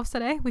therapize ourselves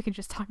today. We can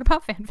just talk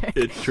about fanfic.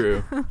 It's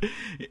true.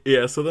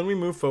 Yeah, so then we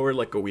move forward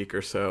like a week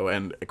or so,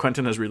 and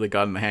Quentin has really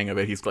gotten the hang of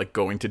it. He's like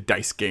going to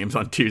dice games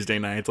on Tuesday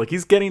nights. Like,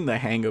 he's getting the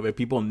hang of it.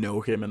 People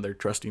know him and they're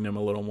trusting him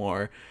a little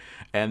more.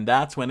 And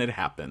that's when it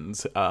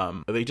happens.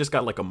 They just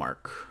got like a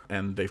mark,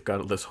 and they've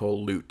got this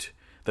whole loot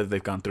that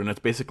they've gone through, and it's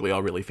basically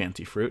all really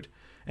fancy fruit.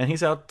 And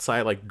he's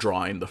outside like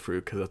drawing the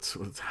fruit because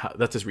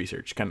that's his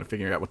research, kind of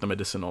figuring out what the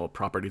medicinal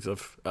properties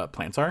of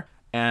plants are.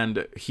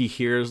 And he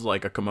hears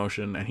like a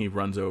commotion, and he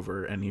runs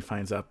over, and he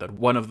finds out that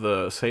one of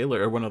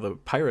the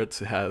pirates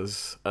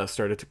has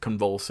started to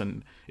convulse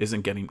and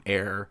isn't getting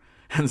air.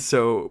 And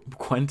so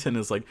Quentin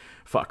is like,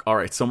 fuck, all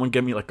right, someone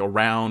give me like a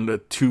round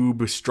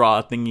tube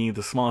straw thingy,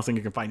 the smallest thing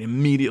you can find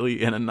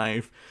immediately, and a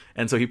knife.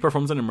 And so he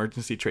performs an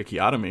emergency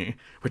tracheotomy,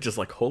 which is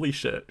like, holy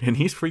shit. And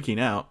he's freaking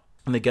out.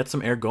 And they get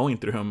some air going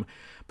through him,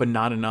 but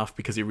not enough,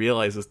 because he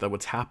realizes that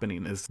what's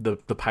happening is the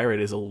pirate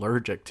is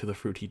allergic to the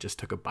fruit he just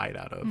took a bite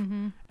out of.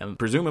 Mm-hmm. And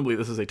presumably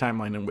this is a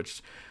timeline in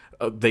which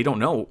they don't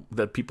know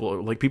that people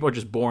are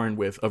just born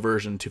with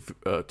aversion to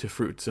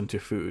fruits and to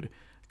food,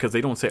 because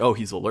they don't say, oh,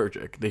 he's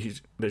allergic.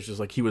 There's just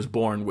like, he was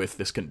born with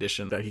this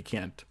condition that he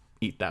can't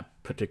eat that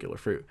particular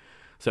fruit.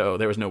 So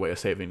there was no way of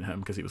saving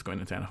him because he was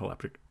going into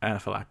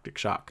anaphylactic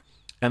shock.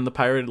 And the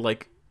pirate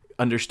like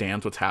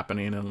understands what's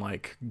happening and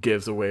like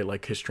gives away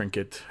like his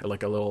trinket,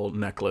 like a little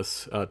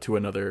necklace, to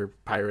another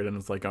pirate, and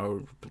it's like,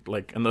 oh,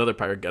 like, and the other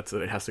pirate gets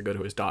it. It has to go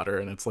to his daughter,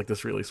 and it's like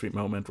this really sweet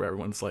moment where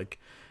everyone's like,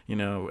 you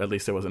know, at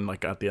least it wasn't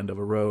like at the end of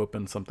a rope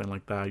and something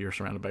like that. You're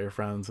surrounded by your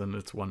friends, and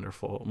it's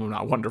wonderful. Well,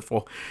 not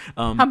wonderful.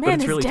 A man but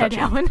it's is really dead, touching.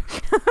 Alan.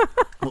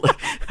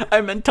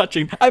 I meant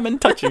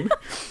touching.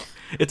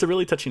 It's a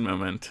really touching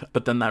moment,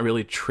 but then that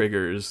really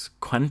triggers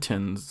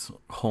Quentin's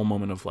whole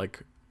moment of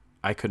like,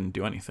 I couldn't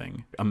do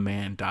anything. A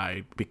man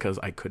died because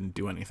I couldn't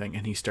do anything,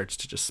 and he starts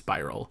to just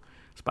spiral.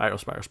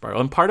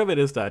 And part of it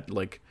is that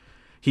like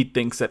he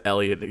thinks that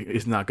Elliot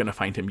is not going to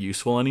find him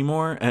useful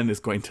anymore and is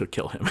going to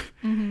kill him.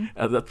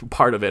 Mm-hmm. That's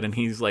part of it, and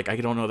he's like, I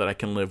don't know that I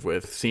can live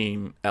with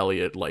seeing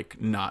Elliot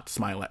like not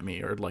smile at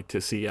me, or like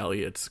to see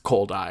Elliot's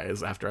cold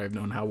eyes after I've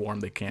known how warm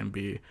they can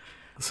be.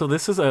 So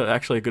this is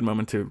actually a good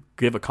moment to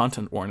give a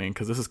content warning,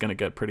 because this is going to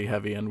get pretty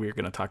heavy, and we're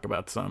going to talk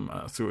about some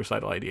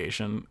suicidal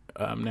ideation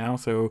now.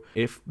 So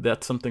if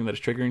that's something that is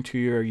triggering to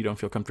you or you don't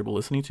feel comfortable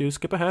listening to,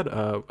 skip ahead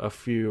a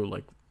few,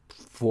 like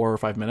 4 or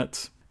 5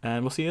 minutes,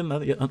 and we'll see you on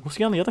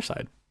the other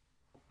side.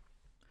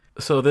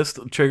 So this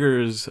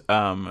triggers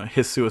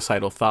his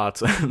suicidal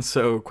thoughts, and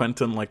so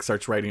Quentin like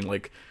starts writing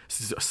like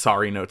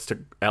sorry notes to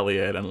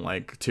Elliot and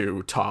like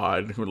to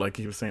Todd, who like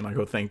he was saying like,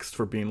 oh, thanks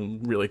for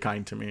being really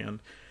kind to me, and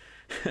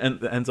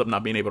ends up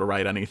not being able to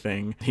write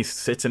anything. He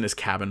sits in his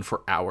cabin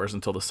for hours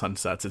until the sun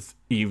sets. It's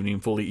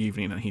fully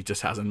evening, and he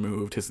just hasn't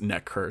moved. His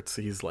neck hurts.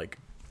 He's like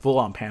full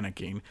on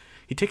panicking.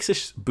 He takes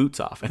his boots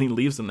off and he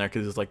leaves them there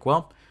because he's like,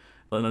 well,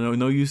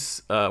 no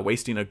use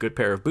wasting a good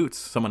pair of boots.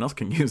 Someone else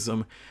can use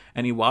them.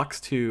 And he walks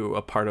to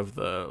a part of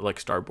the like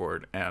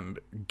starboard and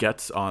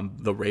gets on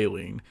the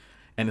railing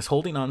and is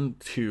holding on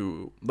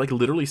to like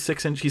literally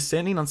 6 inches. He's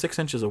standing on 6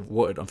 inches of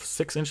wood, on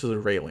 6 inches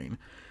of railing,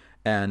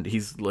 and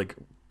he's like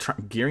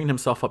gearing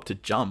himself up to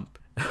jump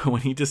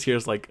when he just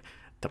hears like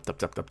tap tap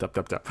tap tap tap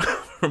tap tap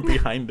from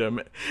behind him,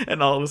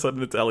 and all of a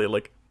sudden it's Elliot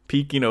like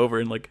peeking over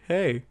and like,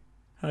 hey,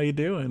 how you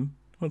doing?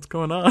 What's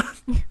going on?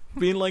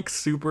 Being like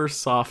super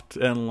soft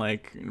and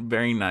like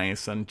very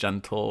nice and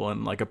gentle,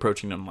 and like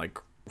approaching him like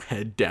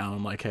head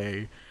down, like,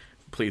 hey,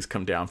 please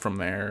come down from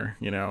there,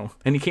 you know.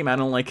 And he came out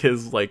in like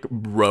his like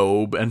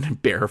robe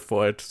and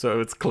barefoot, so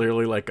it's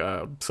clearly like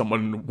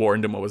someone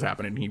warned him what was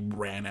happening. He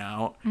ran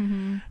out.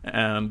 Mm-hmm.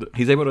 And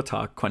he's able to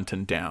talk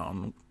Quentin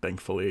down,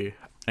 thankfully.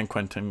 And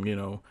Quentin, you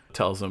know,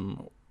 tells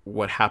him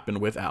what happened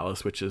with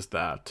Alice, which is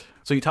that,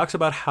 so he talks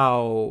about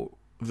how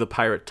the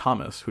pirate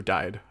Thomas, who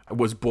died,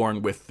 was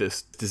born with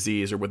this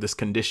disease or with this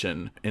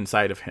condition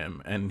inside of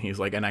him. And he's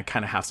like, and I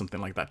kind of have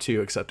something like that too,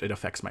 except it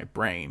affects my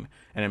brain,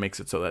 and it makes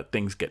it so that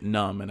things get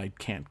numb, and I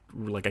can't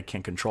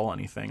control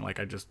anything. Like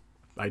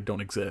I don't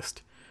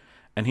exist.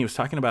 And he was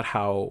talking about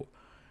how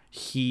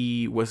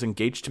he was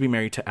engaged to be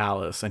married to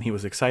Alice, and he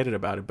was excited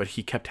about it, but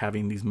he kept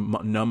having these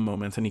numb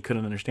moments, and he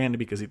couldn't understand it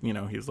because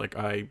he's like,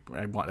 I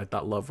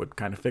thought love would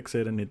kind of fix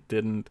it, and it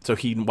didn't. So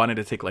he wanted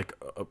to take like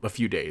a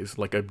few days,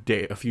 like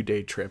a few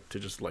day trip to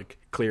just like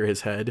clear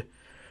his head.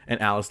 And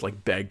Alice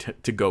like begged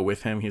to go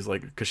with him. He's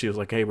like, because she was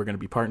like, hey, we're going to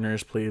be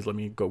partners. Please let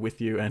me go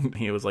with you. And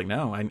he was like,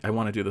 no, I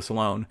want to do this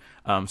alone.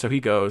 So he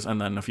goes, and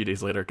then a few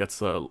days later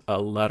gets a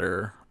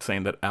letter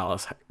saying that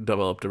Alice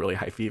developed a really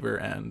high fever,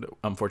 and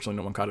unfortunately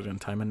no one caught it in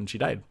time, and she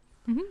died.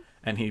 Mm-hmm.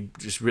 And he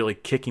just really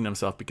kicking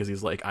himself because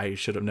he's like, I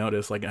should have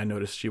noticed. Like, I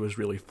noticed she was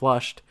really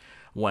flushed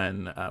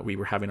when we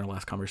were having our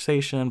last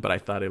conversation, but I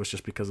thought it was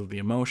just because of the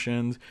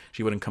emotions.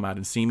 She wouldn't come out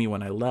and see me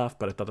when I left,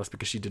 but I thought that's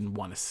because she didn't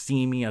want to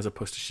see me, as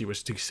opposed to she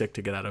was too sick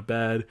to get out of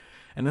bed.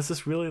 And it's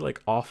this really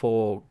like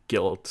awful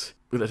guilt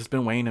that's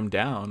been weighing him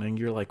down, and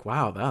you're like,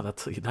 wow,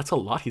 that's a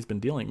lot he's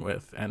been dealing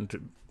with.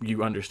 And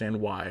you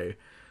understand why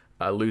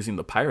losing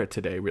the pirate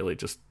today really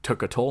just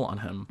took a toll on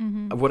him.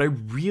 Mm-hmm. What I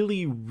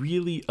really,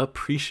 really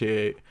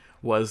appreciate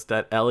was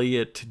that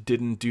Elliot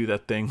didn't do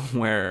that thing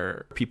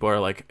where people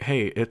are like,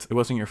 hey, it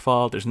wasn't your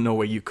fault. There's no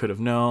way you could have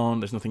known.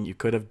 There's nothing you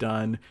could have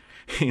done.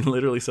 He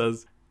literally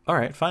says, all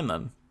right, fine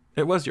then.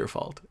 It was your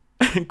fault.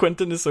 And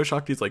Quentin is so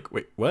shocked. He's like,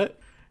 wait, what?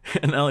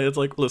 And Elliot's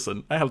like,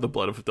 listen, I have the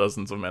blood of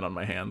dozens of men on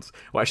my hands.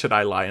 Why should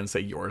I lie and say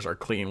yours are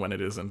clean when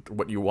it isn't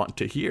what you want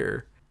to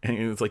hear? And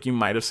it's like, you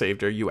might have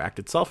saved her. You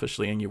acted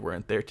selfishly, and you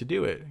weren't there to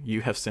do it. You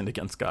have sinned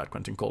against God,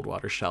 Quentin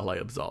Coldwater. Shall I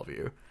absolve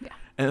you? Yeah.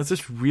 And it's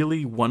this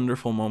really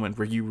wonderful moment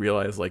where you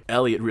realize, like,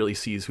 Elliot really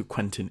sees who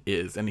Quentin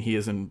is, and he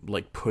isn't,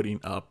 like,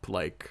 putting up,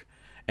 like,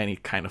 any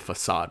kind of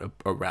facade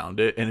around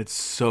it. And it's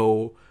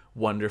so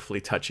wonderfully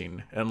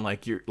touching. And,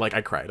 like,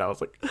 I cried. I was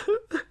like,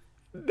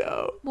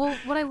 no. Well,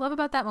 what I love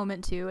about that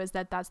moment, too, is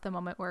that that's the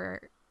moment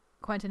where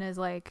Quentin is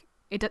like,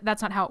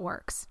 that's not how it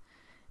works.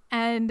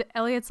 And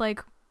Elliot's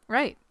like,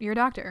 right, you're a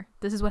doctor.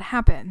 This is what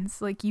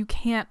happens. Like, you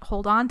can't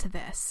hold on to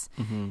this.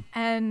 Mm-hmm.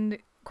 And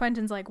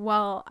Quentin's like,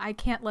 well, I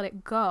can't let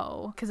it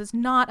go because it's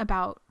not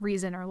about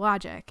reason or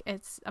logic.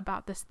 It's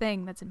about this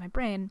thing that's in my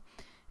brain.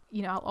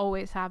 You know, I'll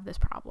always have this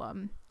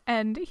problem.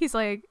 And he's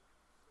like,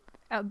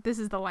 oh, this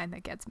is the line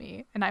that gets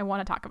me, and I want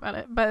to talk about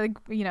it. But, like,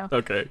 you know,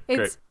 okay, it's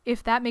great.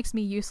 If that makes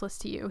me useless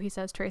to you, he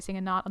says, tracing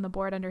a knot on the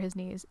board under his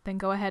knees, then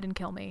go ahead and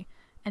kill me.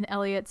 And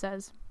Elliot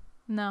says,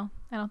 no,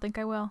 I don't think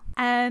I will.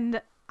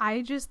 And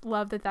I just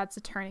love that that's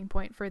a turning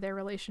point for their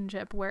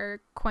relationship,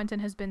 where Quentin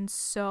has been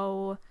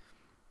so...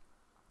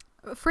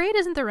 afraid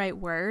isn't the right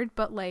word,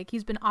 but like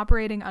he's been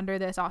operating under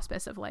this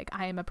auspice of like,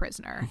 I am a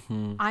prisoner.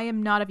 I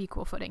am not of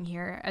equal footing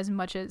here, as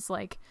much as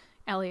like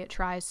Elliot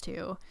tries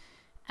to.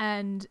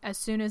 And as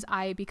soon as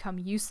I become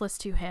useless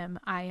to him,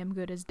 I am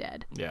good as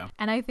dead. Yeah.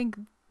 And I think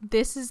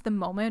this is the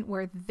moment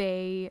where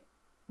they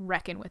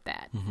reckon with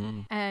that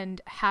and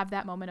have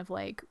that moment of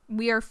like,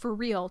 we are for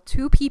real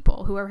two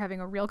people who are having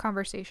a real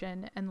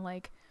conversation and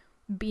like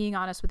being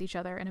honest with each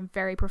other in a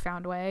very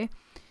profound way.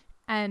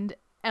 And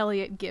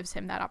Elliot gives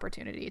him that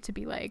opportunity to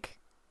be like,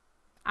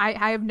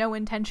 I have no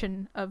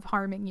intention of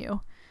harming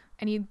you.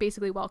 And he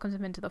basically welcomes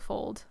him into the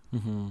fold,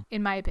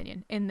 in my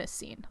opinion, in this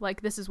scene.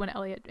 Like, this is when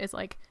Elliot is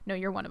like, no,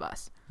 you're one of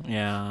us.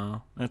 Yeah,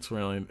 it's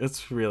really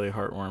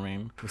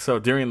heartwarming. So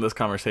during this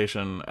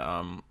conversation,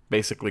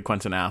 basically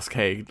Quentin asks,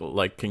 hey,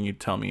 like, can you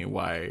tell me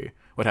what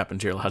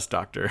happened to your last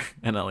doctor?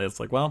 And Elliot's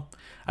like, well,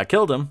 I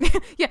killed him.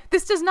 Yeah,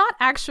 this does not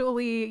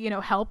actually,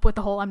 help with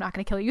the whole I'm not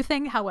going to kill you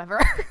thing, however.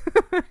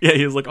 Yeah,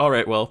 he was like, all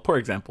right, well, poor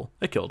example,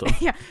 I killed him.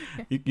 Yeah.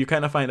 You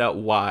kind of find out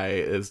why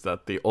is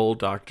that the old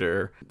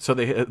doctor, so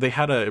they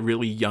had a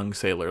really young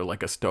sailor,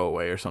 like a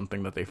stowaway or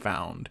something that they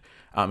found.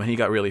 And he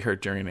got really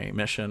hurt during a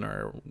mission,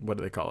 or what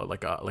do they call it?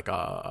 Like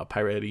a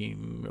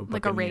pirating,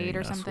 like a raid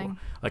or something.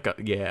 Like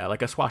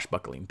a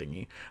swashbuckling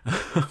thingy.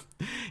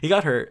 He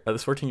got hurt.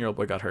 This 14-year-old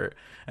boy got hurt,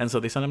 and so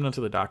they sent him down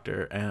to the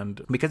doctor.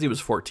 And because he was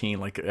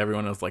 14, like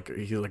everyone was like,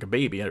 he was like a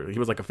baby. He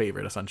was like a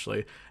favorite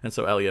essentially. And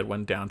so Elliot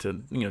went down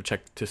to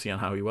check to see on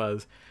how he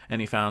was,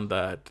 and he found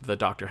that the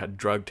doctor had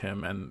drugged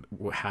him and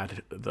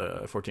had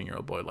the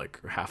 14-year-old boy like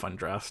half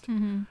undressed,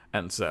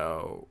 and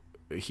so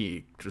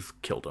he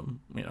just killed him.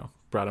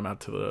 Brought him out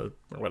to the,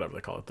 whatever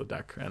they call it, the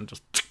deck, and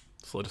just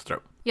slit his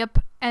throat. Yep.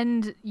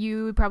 And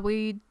you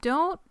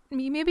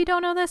maybe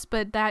don't know this,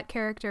 but that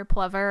character,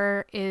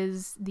 Plover,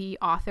 is the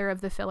author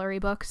of the fillery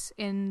books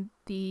in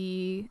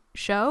the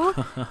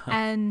show.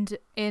 And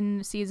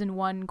in season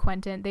 1,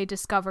 Quentin, they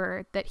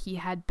discover that he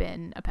had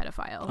been a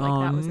pedophile.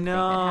 Like, that was the thing that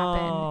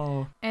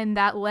happened. And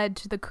that led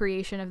to the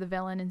creation of the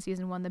villain in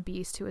season 1, the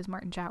Beast, who is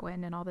Martin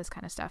Chatwin, and all this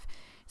kind of stuff.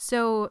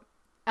 So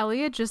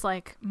Elliot just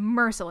like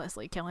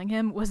mercilessly killing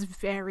him was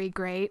very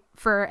great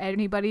for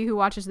anybody who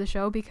watches the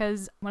show,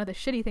 because one of the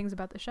shitty things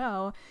about the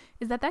show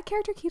is that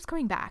character keeps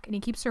coming back and he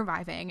keeps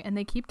surviving, and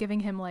they keep giving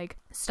him like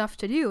stuff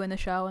to do in the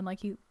show, and like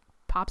he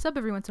pops up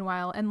every once in a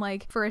while. And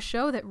like, for a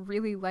show that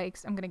really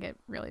likes, I'm gonna get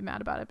really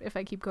mad about it if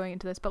I keep going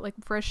into this, but like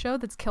for a show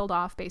that's killed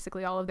off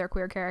basically all of their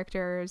queer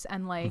characters,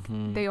 and like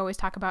they always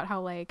talk about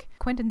how like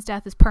Quentin's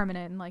death is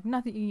permanent and like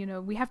nothing,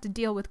 we have to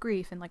deal with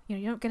grief, and like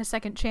you don't get a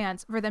second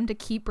chance. For them to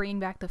keep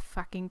bringing back the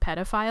fucking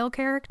pedophile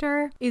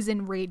character is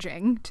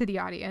enraging to the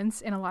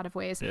audience in a lot of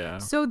ways. Yeah.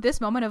 So this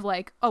moment of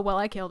like, oh well,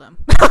 I killed him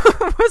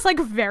was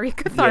like very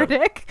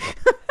cathartic.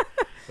 Yep.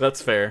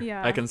 That's fair.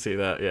 Yeah, I can see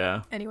that.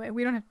 Yeah. Anyway,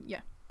 we don't have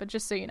but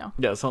just so you know.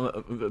 Yeah, so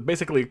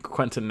basically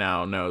Quentin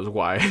now knows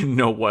why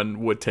no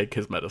one would take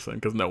his medicine,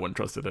 because no one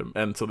trusted him.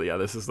 And so, yeah,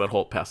 this is that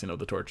whole passing of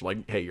the torch,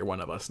 like, hey, you're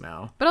one of us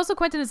now. But also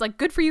Quentin is like,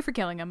 good for you for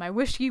killing him. I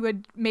wish you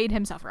had made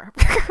him suffer.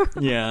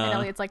 Yeah. And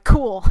Elliot's like,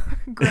 cool.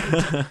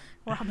 Great.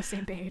 We're on the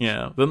same page.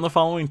 Yeah. Then the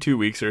following 2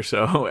 weeks or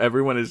so,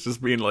 everyone is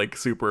just being like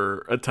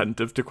super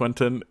attentive to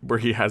Quentin, where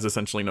he has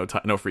essentially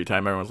no free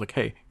time. Everyone's like,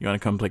 hey, you want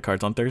to come play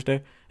cards on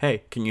Thursday?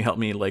 Hey, can you help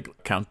me like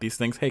count these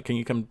things? Hey, can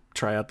you come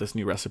try out this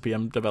new recipe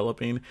I'm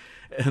developing?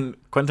 And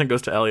Quentin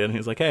goes to Elliot and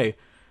he's like, hey,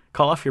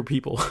 call off your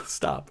people.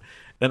 Stop.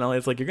 And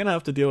Elliot's like, you're going to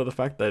have to deal with the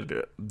fact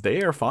that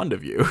they are fond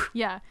of you.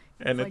 Yeah.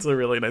 And it's a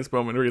really nice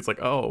moment where he's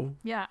like, oh.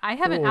 Yeah, I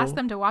haven't asked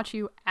them to watch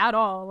you at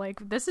all.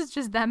 Like, this is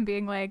just them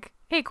being like,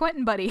 hey,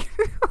 Quentin, buddy.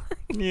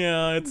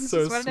 Yeah, it's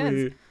so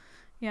sweet.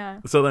 Yeah.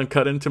 So then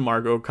cut into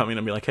Margot coming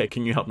and be like, hey,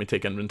 can you help me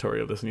take inventory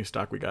of this new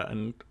stock we got?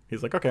 And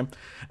he's like, okay.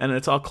 And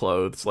it's all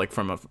clothes, like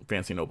from a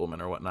fancy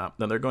nobleman or whatnot.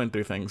 Then they're going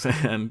through things,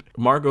 and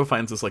Margot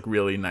finds this like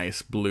really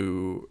nice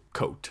blue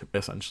coat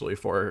essentially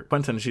for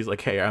Quentin. She's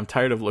like, hey, I'm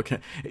tired of looking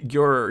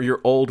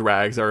your old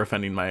rags are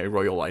offending my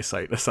royal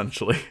eyesight,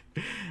 essentially.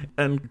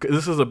 And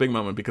this is a big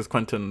moment because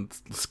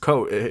Quentin's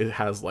coat, it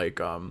has like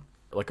a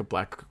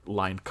black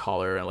lined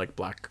collar and like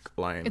black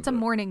lined. It's a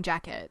morning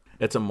jacket.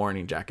 It's a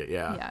morning jacket,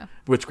 yeah. Yeah.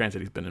 Which,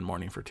 granted, he's been in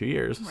mourning for 2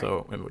 years, right.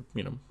 So it would,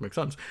 make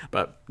sense.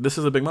 But this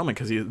is a big moment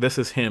because this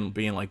is him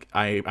being like,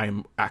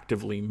 I'm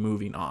actively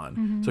moving on.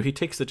 Mm-hmm. So he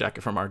takes the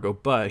jacket from Margot,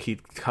 but he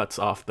cuts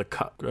off the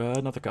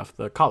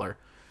collar.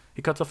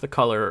 He cuts off the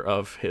collar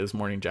of his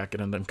morning jacket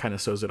and then kind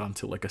of sews it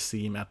onto like a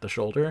seam at the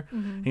shoulder.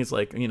 Mm-hmm. He's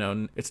like,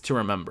 it's to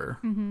remember,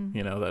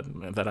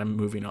 that I'm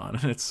moving on.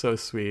 And it's so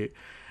sweet.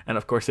 And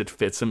of course it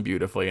fits him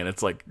beautifully, and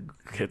it's like,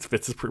 it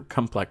fits his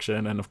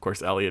complexion. And of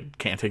course Elliot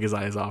can't take his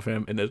eyes off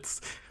him, and it's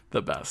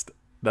the best.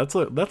 That's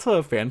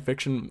a fan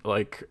fiction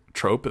like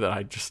trope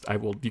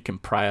that you can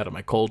pry out of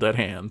my cold dead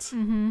hands.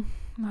 Mm-hmm.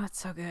 Oh, it's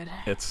so good.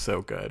 It's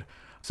so good.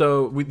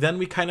 So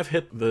we kind of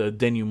hit the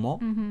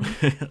denouement.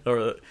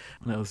 Or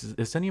no, is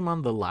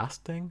denouement the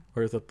last thing,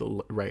 or is that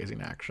the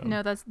rising action?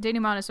 No, that's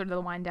denouement is sort of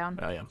the wind down.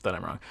 Oh yeah, then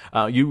I'm wrong.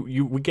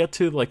 We get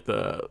to like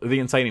the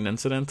inciting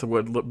incident,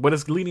 what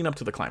is leading up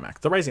to the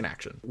climax, the rising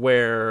action,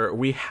 where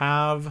we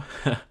have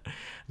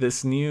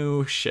this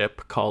new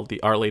ship called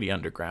the Our Lady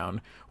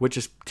Underground, which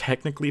is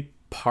technically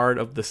part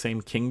of the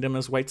same kingdom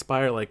as White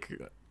Spire. Like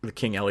the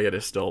King Elliot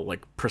is still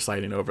like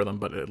presiding over them,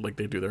 but like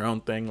they do their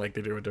own thing, like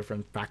they do a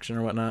different faction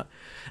or whatnot.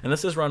 And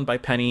this is run by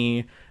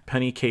Penny,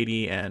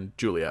 Katie, and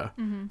Julia,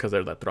 because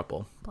they're that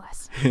throuple.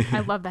 Bless.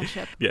 I love that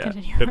ship. Yeah,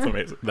 Continue. it's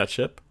amazing. That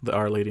ship, the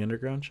Our Lady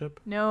Underground ship.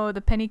 No,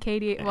 the Penny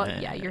Katie. Well,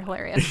 yeah, you're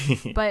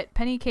hilarious. But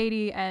Penny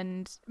Katie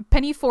and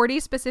Penny 40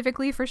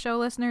 specifically for show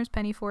listeners,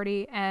 Penny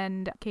 40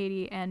 and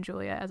Katie and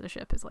Julia as a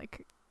ship is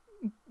like,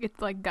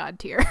 it's like God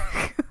tier.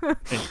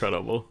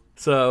 Incredible.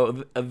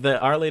 So the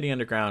Our Lady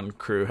Underground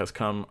crew has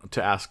come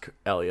to ask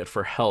Elliot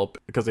for help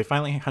because they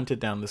finally hunted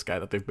down this guy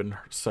that they've been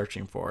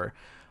searching for.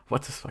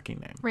 What's his fucking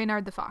name?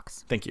 Reynard the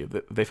Fox. Thank you.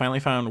 They finally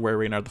found where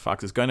Reynard the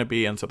Fox is going to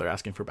be, and so they're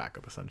asking for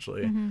backup,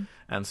 essentially.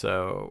 And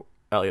so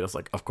Elliot is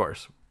like, of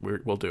course,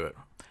 we'll do it.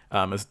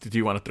 Do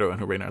you want to throw in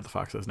who Reynard the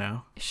Fox is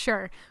now?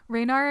 Sure.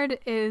 Reynard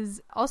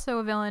is also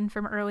a villain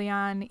from early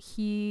on.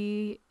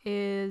 He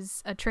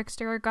is a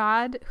trickster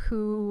god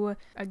who,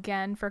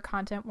 again, for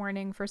content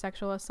warning for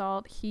sexual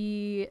assault,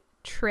 he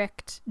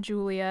tricked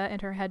Julia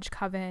and her hedge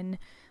coven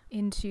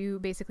into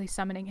basically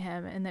summoning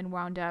him, and then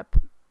wound up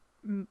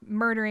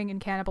murdering and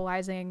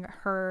cannibalizing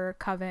her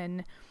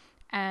coven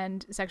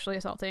and sexually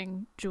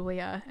assaulting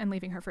Julia and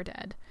leaving her for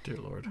dead. Dear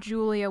Lord.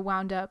 Julia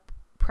wound up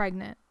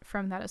pregnant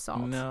from that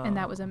assault. No. And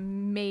that was a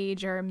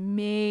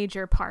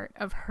major part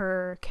of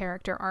her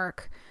character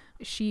arc.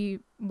 She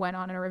went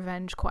on a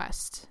revenge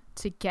quest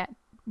to get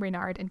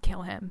Reynard and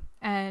kill him,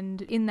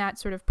 and in that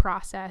sort of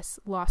process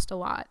lost a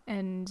lot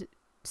and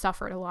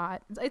suffered a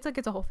lot. It's like,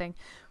 it's a whole thing,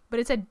 but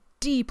it's a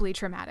deeply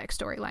traumatic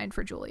storyline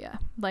for Julia.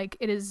 Like,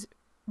 it is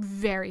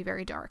very,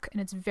 very dark, and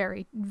it's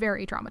very,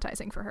 very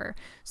traumatizing for her.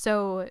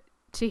 So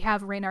to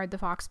have Reynard the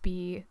Fox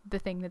be the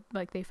thing that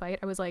like they fight,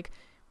 I was like,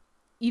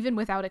 even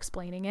without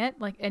explaining it,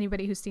 like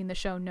anybody who's seen the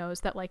show knows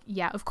that, like,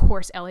 yeah, of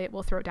course Elliot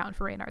will throw down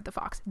for Reynard the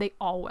Fox. They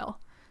all will.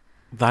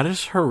 That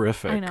is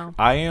horrific. I know.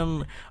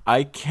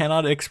 I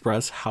cannot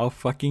express how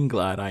fucking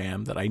glad I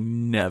am that I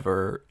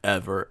never,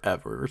 ever,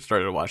 ever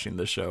started watching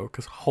this show,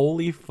 because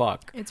holy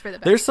fuck. It's for the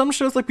best. There's some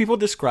shows like people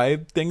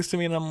describe things to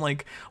me and I'm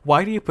like,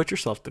 why do you put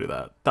yourself through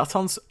that? That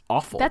sounds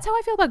awful. That's how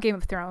I feel about Game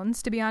of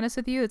Thrones, to be honest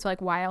with you. It's like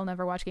why I'll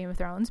never watch Game of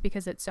Thrones,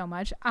 because it's so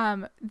much.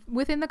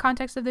 Within the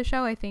context of the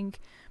show, I think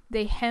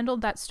they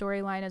handled that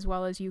storyline as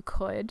well as you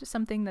could,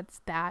 something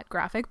that's that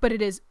graphic, but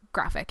it is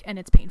graphic and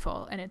it's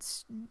painful and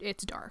it's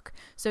dark.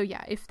 So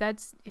yeah, if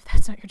that's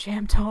not your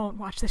jam, don't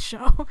watch the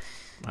show.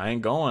 I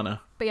ain't going.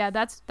 But yeah,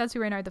 that's who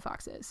Reynard the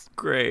Fox is.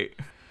 Great.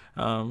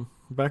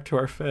 Back to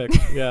our fic.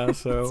 Yeah,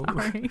 so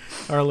Sorry.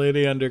 Our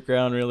Lady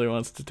Underground really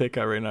wants to take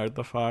out Reynard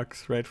the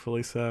Fox,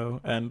 rightfully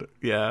so. And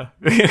yeah,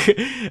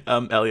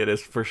 Elliot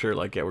is for sure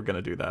like, yeah, we're going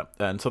to do that.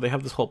 And so they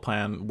have this whole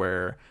plan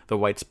where the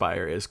White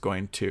Spire is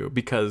going to,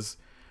 because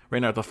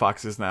Reynard the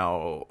Fox is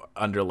now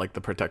under like the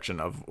protection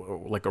of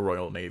like a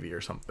Royal Navy or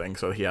something.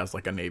 So he has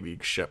like a Navy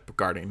ship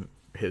guarding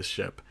his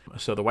ship.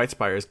 So the White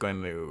Spire is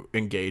going to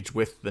engage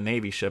with the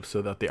Navy ship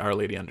so that the Our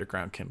Lady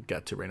Underground can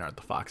get to Reynard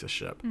the Fox's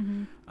ship.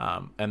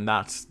 And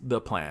that's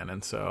the plan.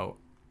 And so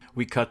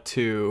we cut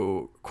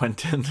to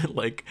Quentin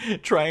like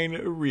trying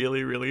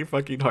really, really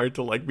fucking hard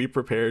to like be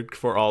prepared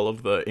for all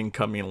of the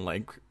incoming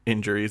like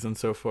injuries and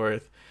so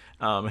forth.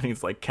 And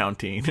he's like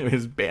counting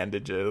his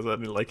bandages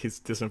and like he's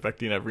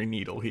disinfecting every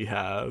needle he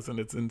has, and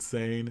it's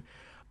insane.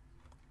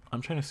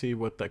 I'm trying to see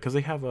what that, because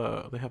they have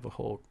a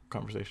whole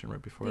conversation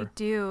right before. They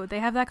do. They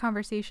have that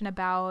conversation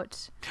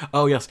about.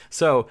 Oh yes.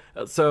 So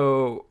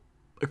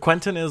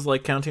Quentin is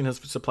like counting his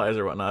supplies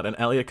or whatnot, and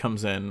Elliot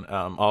comes in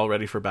all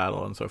ready for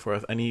battle and so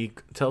forth, and he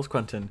tells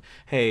Quentin,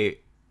 "Hey,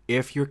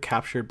 if you're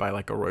captured by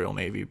like a Royal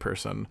Navy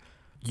person,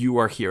 you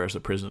are here as a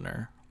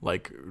prisoner.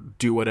 Like,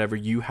 do whatever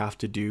you have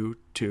to do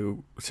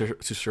to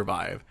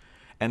survive."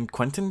 And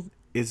Quentin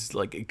is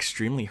like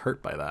extremely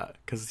hurt by that,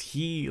 because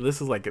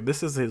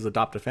this is his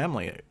adopted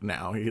family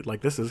now.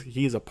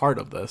 He's a part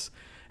of this,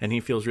 and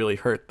he feels really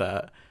hurt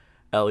that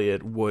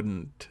Elliot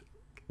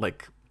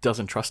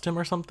doesn't trust him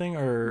or something.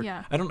 Or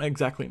yeah. I don't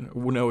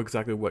know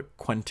exactly what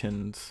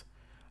Quentin's.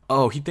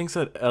 Oh, he thinks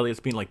that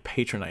Elliot's being like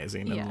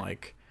patronizing and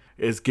like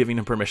is giving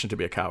him permission to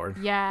be a coward.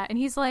 Yeah, and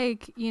he's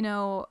like,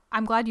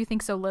 I'm glad you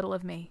think so little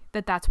of me,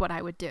 that's what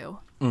I would do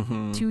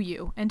to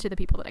you and to the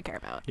people that I care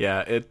about.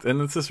 Yeah,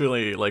 it's just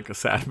really like a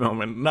sad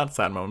moment. Not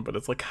sad moment, but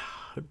it's like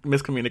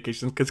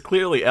miscommunication, because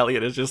clearly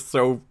Elliot is just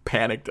so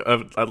panicked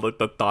at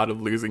the thought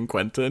of losing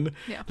Quentin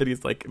that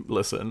he's like,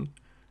 listen,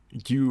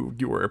 you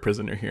were a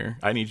prisoner here.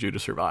 I need you to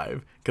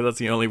survive, because that's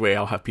the only way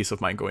I'll have peace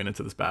of mind going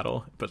into this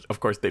battle. But of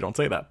course they don't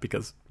say that,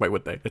 because why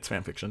would they? It's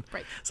fan fiction.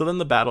 Right. So then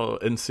the battle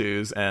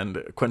ensues,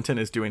 and Quentin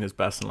is doing his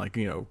best and, like,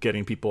 you know,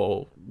 getting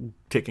people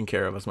taken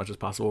care of as much as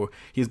possible.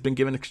 He's been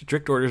given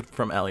strict orders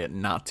from Elliot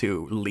not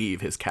to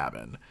leave his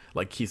cabin.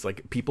 Like, he's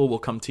like, people will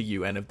come to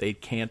you, and if they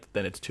can't,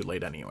 then it's too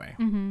late anyway.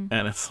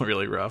 And it's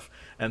really rough.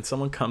 And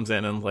someone comes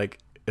in and like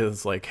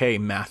is like, hey,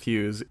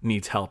 Matthews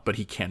needs help, but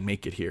he can't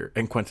make it here.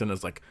 And Quentin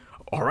is like,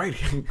 all right,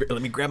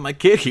 let me grab my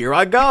kid. Here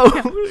I go.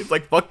 It's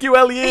like, fuck you,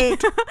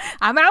 Elliot.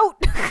 I'm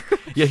out.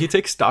 Yeah, he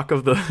takes stock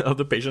of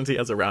the patients he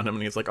has around him,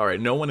 and he's like, all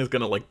right, no one is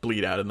gonna like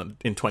bleed out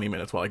in 20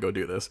 minutes while I go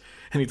do this.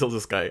 And he tells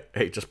this guy,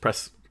 hey, just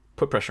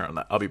put pressure on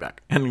that. I'll be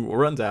back. And he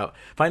runs out,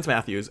 finds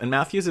Matthews, and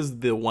Matthews is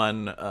the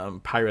one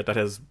pirate that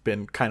has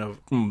been kind of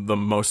the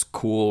most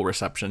cool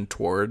reception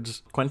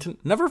towards Quentin.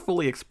 Never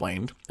fully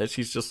explained that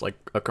she's just like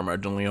a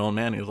curmudgeonly old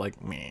man who's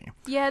like, me.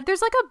 Yeah,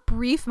 there's like a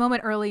brief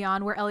moment early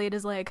on where Elliot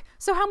is like,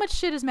 so how much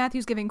shit is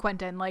Matthews giving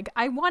Quentin? Like,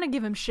 I want to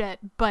give him shit,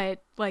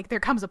 but like there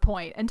comes a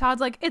point. And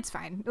Todd's like, it's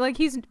fine. Like,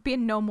 he's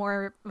being no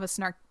more of a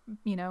snark,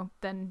 you know,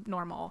 than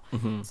normal.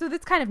 So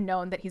it's kind of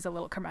known that he's a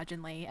little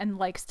curmudgeonly and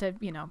likes to,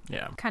 you know,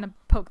 kind of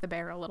poke the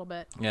bear a little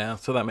bit. Yeah,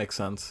 so that makes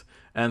sense.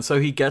 And so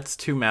he gets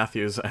to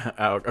Matthews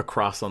out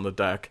across on the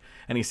deck,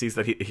 and he sees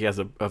that he has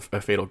a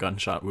fatal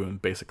gunshot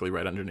wound basically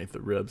right underneath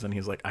the ribs, and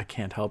he's like, I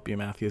can't help you,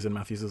 Matthews. And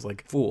Matthews is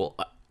like, fool,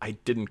 I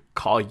didn't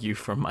call you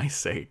for my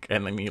sake.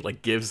 And then he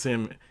like gives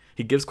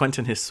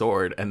Quentin his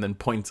sword and then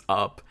points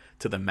up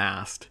to the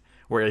mast,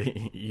 where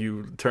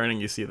you turn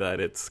and you see that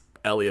it's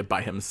Elliot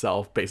by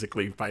himself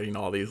basically fighting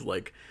all these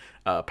like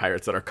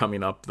pirates that are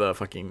coming up the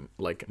fucking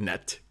like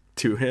net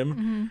to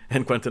him.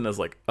 And Quentin is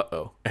like,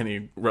 uh-oh, and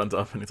he runs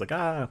up and he's like,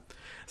 ah.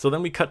 So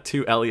then we cut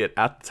to Elliot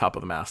at the top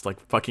of the mast, like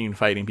fucking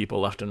fighting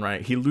people left and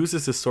right. He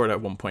loses his sword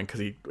at one point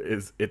because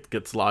it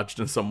gets lodged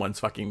in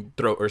someone's fucking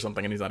throat or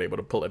something, and he's not able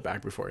to pull it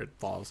back before it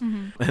falls.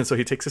 And so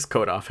he takes his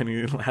coat off, and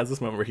he has this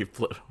moment where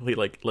he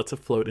like lets it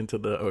float into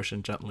the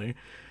ocean gently.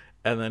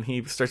 And then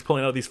he starts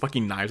pulling out these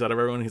fucking knives out of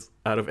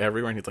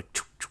everywhere, and he's like,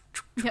 choo, choo,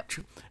 choo, choo, Yep.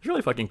 choo. It's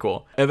really fucking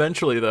cool.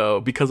 Eventually, though,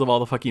 because of all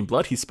the fucking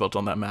blood he spilt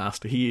on that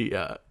mast, he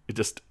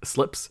just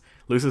slips,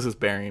 loses his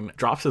bearing,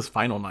 drops his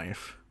final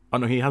knife. Oh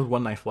no, he has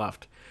one knife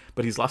left,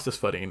 but he's lost his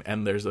footing,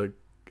 and there's a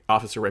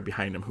officer right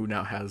behind him who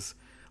now has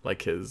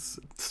like his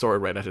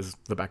sword right at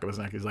the back of his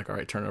neck. He's like, all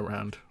right, turn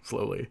around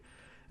slowly.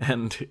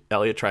 And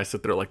Elliot tries to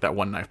throw like that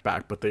one knife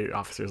back, but the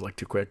officer's like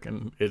too quick,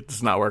 and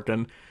it's not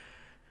working.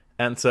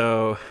 And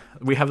so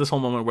we have this whole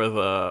moment where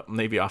the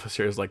Navy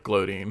officer is like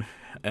gloating,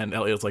 and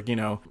Elliot's like, you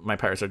know, my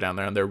pirates are down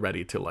there and they're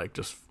ready to like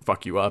just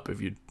fuck you up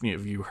if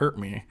you hurt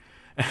me.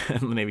 And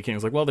the Navy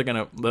King's like, well,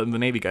 the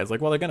Navy guy's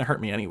like, well, they're gonna hurt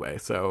me anyway,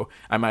 so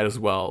I might as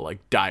well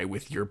like die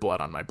with your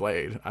blood on my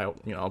blade.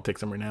 I'll take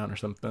some renown or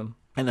something.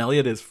 And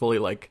Elliot is fully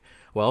like,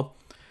 well,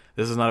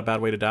 this is not a bad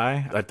way to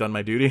die. I've done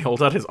my duty.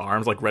 Holds out his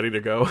arms like ready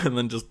to go, and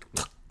then just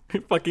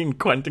fucking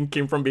Quentin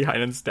came from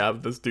behind and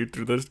stabbed this dude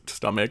through the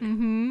stomach.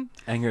 And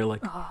you're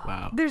like,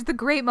 wow. There's the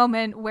great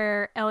moment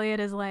where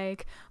Elliot is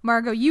like,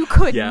 Margot, you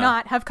could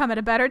not have come at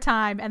a better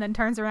time, and then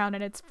turns around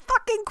and it's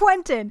fucking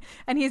Quentin,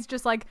 and he's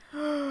just like,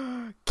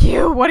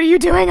 Q, what are you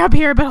doing up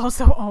here? But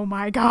also, oh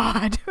my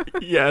god.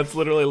 Yeah, it's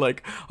literally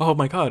like, oh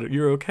my god,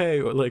 you're okay,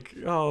 or like,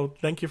 oh,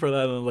 thank you for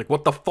that. And I'm like,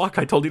 what the fuck,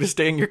 I told you to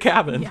stay in your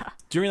cabin.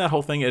 During that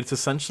whole thing, it's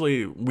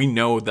essentially, we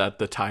know that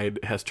the tide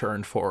has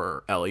turned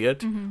for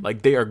Elliot.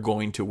 Like, they are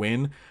going to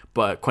win,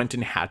 but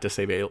Quentin had to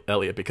save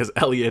Elliot because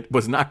Elliot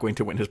was not going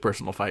to win his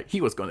personal fight.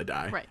 He was going to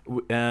die. Right.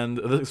 And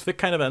this fic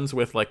kind of ends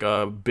with like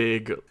a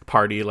big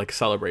party, like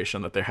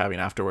celebration that they're having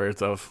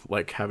afterwards of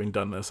like having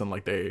done this, and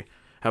like they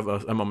have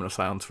a moment of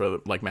silence for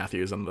like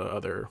Matthews and the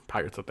other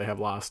pirates that they have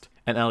lost.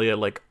 And Elliot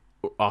like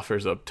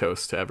offers a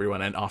toast to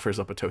everyone, and offers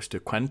up a toast to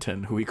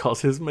Quentin, who he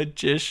calls his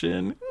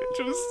magician,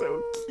 which was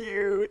so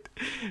cute,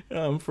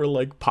 for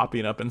like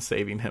popping up and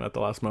saving him at the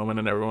last moment.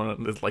 And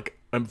everyone is like,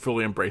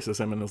 fully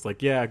embraces him and is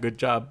like, yeah, good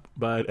job,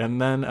 bud.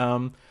 And then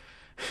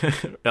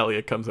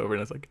Elliot comes over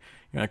and is like,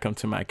 you want to come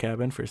to my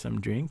cabin for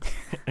some drinks?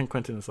 And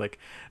Quentin is like,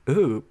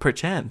 ooh,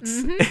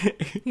 perchance.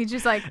 He's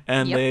just like,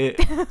 and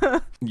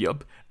yep.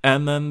 Yup.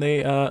 And then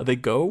they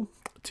go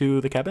to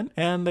the cabin,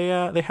 and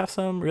they have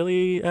some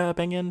really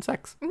banging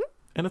sex.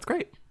 And it's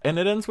great. And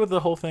it ends with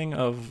the whole thing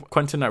of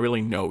Quentin not really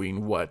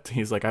knowing what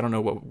he's like, I don't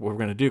know what we're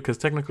going to do, because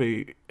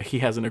technically he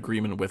has an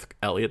agreement with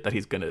Elliot that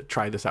he's going to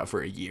try this out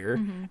for a year,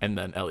 and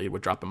then Elliot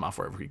would drop him off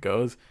wherever he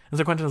goes. And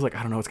so Quentin is like,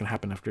 I don't know what's going to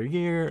happen after a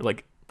year,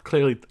 like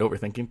clearly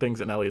overthinking things.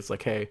 And Elliot's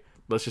like, hey,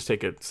 let's just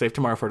take it, save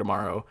tomorrow for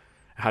tomorrow.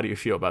 How do you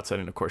feel about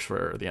setting a course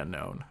for the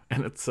unknown?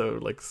 And it's so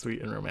like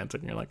sweet and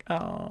romantic, and you're like,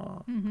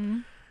 oh.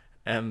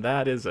 And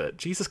that is it.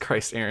 Jesus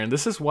Christ, Aaron.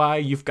 This is why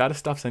you've got to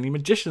stop sending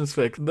magicians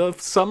fic. The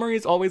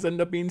summaries always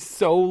end up being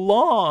so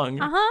long.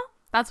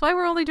 That's why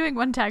we're only doing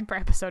one tag per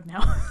episode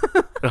now.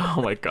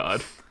 Oh my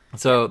god.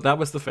 So that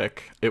was the fic.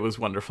 It was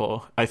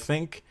wonderful. I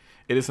think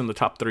It is in the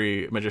top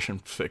 3 magician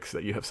fics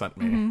that you have sent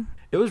me.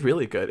 It was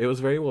really good. It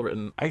was very well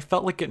written. I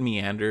felt like it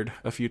meandered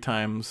a few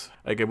times.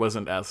 Like it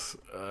wasn't as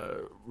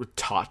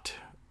taut.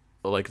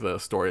 Like the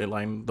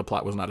storyline, the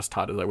plot was not as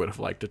taut as I would have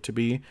liked it to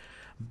be.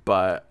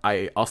 But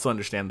I also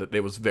understand that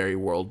it was very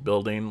world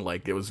building.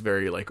 Like it was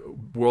very like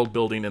world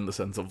building in the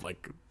sense of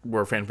like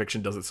where fan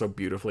fiction does it so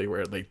beautifully,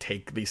 where they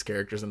take these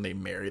characters and they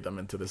marry them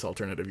into this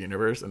alternative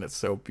universe, and it's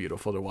so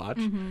beautiful to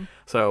watch.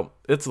 So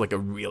it's like a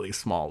really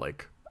small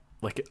like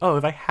oh,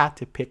 if I had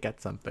to pick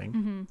at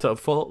something. So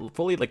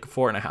fully like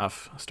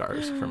 4.5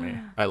 stars for me.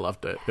 I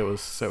loved it. It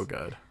was so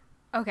good.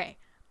 Okay,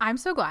 I'm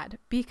so glad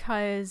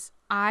because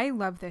I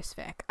love this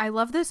fic. I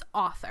love this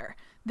author.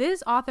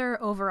 This author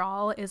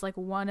overall is like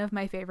one of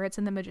my favorites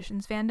in the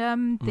Magicians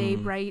fandom. They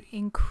write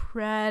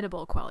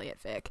incredible Quelliot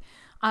fic.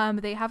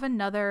 They have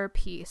another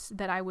piece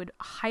that I would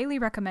highly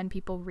recommend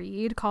people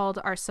read called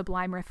Our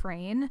Sublime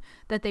Refrain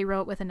that they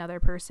wrote with another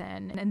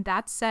person. And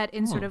that's set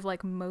in sort of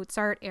like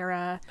Mozart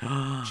era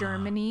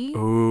Germany.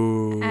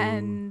 Ooh.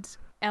 And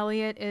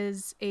Elliot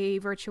is a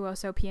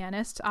virtuoso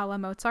pianist a la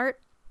Mozart.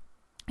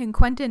 And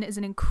Quentin is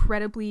an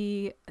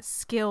incredibly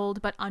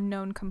skilled but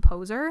unknown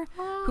composer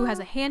who has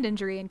a hand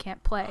injury and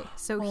can't play.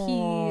 So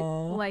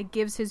he like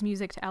gives his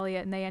music to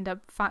Elliot, and they end up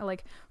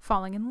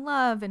falling in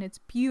love, and it's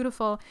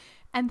beautiful.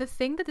 And the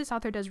thing that this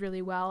author does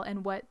really well,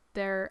 and what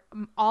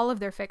all of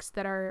their fics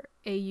that are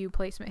AU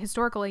placement,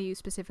 historical AU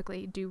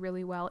specifically, do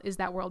really well, is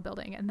that world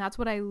building. And that's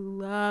what I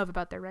love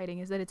about their writing,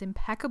 is that it's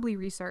impeccably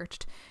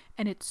researched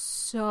and it's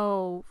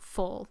so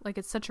full. Like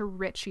it's such a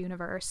rich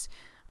universe.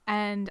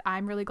 And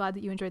I'm really glad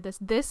that you enjoyed this.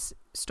 This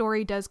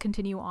story does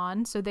continue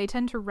on. So they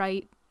tend to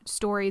write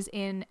stories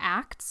in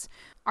acts.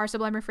 Our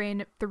Sublime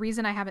Refrain, the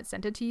reason I haven't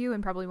sent it to you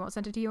and probably won't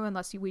send it to you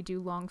unless we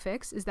do long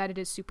fics, is that it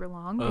is super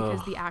long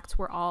because the acts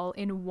were all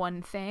in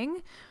one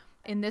thing.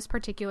 In this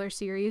particular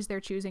series,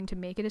 they're choosing to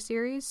make it a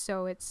series.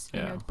 So it's,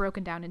 you know, it's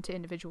broken down into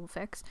individual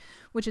fics,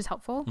 which is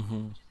helpful.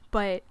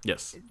 But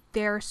yes,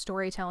 their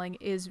storytelling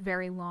is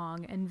very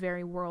long and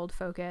very world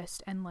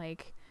focused, and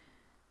like,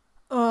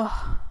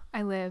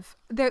 I live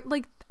there.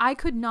 Like, I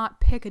could not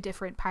pick a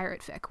different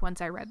pirate fic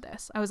once I read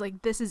this. I was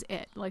like, this is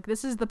it. Like,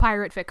 this is the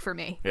pirate fic for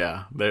me.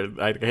 Yeah,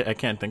 I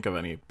can't think of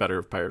any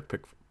better pirate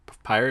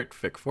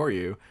fic for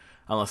you,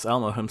 unless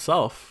Elmo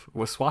himself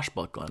was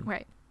swashbuckling.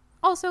 Right.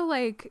 Also,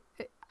 like,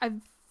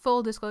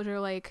 full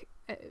disclosure, like,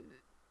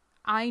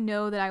 I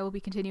know that I will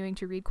be continuing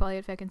to read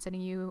Quelliot fic and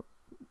sending you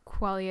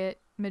Quelliot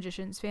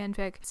Magicians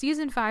fanfic.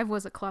 Season 5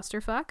 was a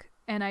clusterfuck,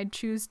 and I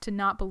choose to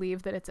not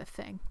believe that it's a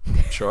thing.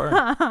 Sure.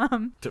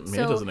 To me,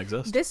 it doesn't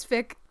exist. This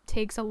fic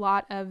takes a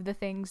lot of the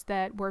things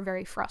that were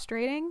very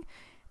frustrating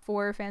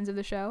for fans of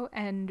the show,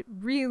 and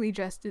really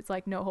just, it's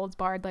like no holds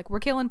barred. Like, we're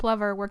killing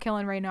Plover, we're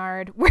killing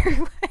Reynard,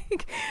 we're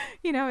like,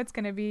 you know, it's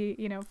gonna be,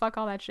 you know, fuck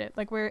all that shit.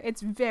 Like,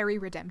 it's very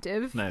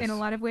redemptive in a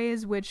lot of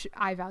ways, which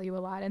I value a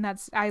lot, and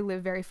I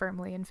live very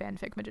firmly in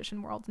fanfic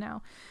magician world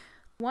now.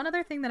 One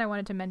other thing that I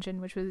wanted to mention,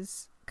 which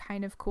was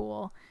kind of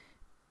cool,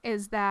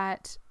 is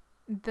that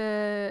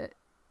the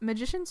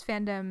Magicians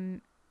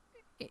fandom,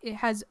 it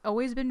has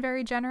always been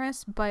very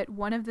generous, but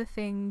one of the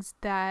things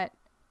that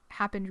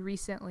happened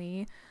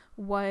recently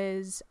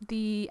was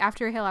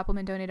after Hale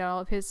Appleman donated all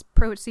of his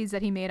proceeds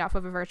that he made off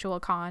of a virtual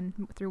con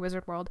through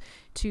Wizard World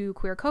to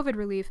queer COVID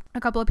relief, a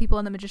couple of people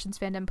in the Magicians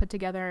fandom put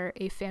together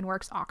a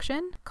FanWorks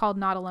auction called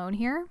Not Alone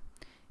Here.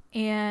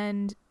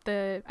 And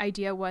the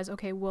idea was,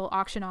 okay, we'll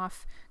auction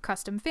off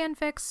custom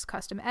fanfics,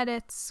 custom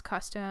edits,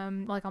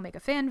 custom, like, I'll make a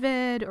fan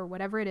vid or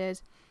whatever it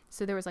is.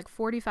 So there was like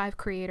 45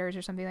 creators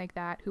or something like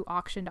that who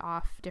auctioned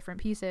off different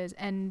pieces.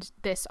 And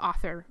this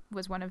author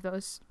was one of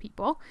those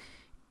people.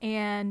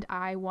 And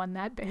I won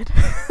that bid.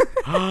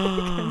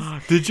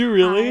 Did you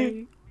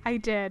really? I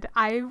did.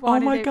 I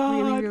wanted it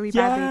really, really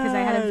badly because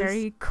I had a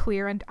very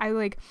clear, and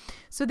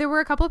so there were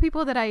a couple of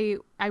people that I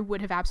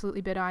would have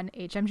absolutely bid on.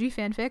 HMG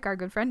fanfic, our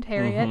good friend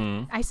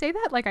Harriet. I say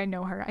that like I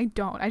know her. I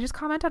don't. I just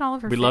comment on all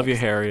of her. We fics. love you,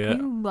 Harriet.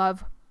 We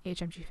love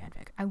HMG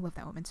fanfic. I love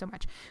that woman so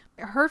much.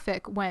 Her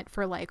fic went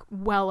for like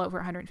well over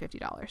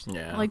 $150.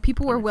 Yeah. Like,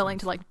 people were willing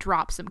to like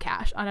drop some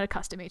cash on a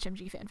custom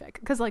HMG fanfic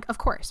because, like, of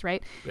course,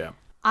 right? Yeah.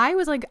 I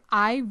was like,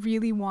 I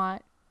really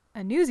want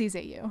a Newsies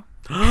AU.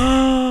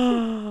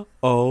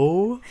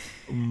 Oh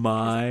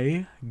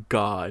my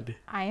god.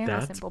 I am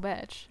a simple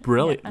bitch.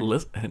 Brilliant. Yeah.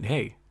 Listen,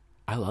 hey,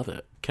 I love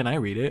it. Can I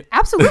read it?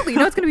 Absolutely.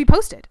 No, it's going to be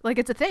posted. Like,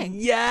 it's a thing.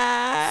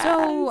 Yes.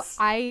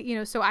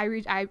 So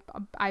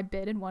I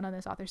bid and won on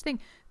this author's thing.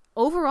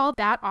 Overall,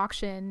 that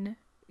auction,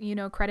 you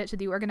know, credit to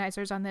the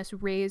organizers on this,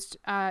 raised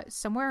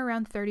somewhere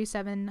around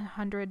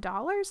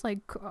 $3,700,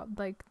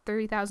 like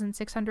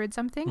 $30,600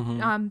 something.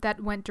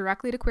 That went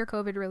directly to queer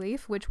COVID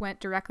relief, which went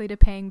directly to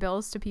paying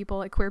bills to people,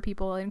 like queer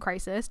people in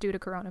crisis due to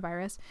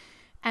coronavirus.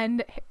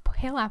 And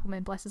Hale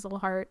Appleman, bless his little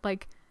heart,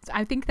 like,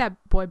 I think that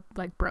boy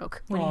like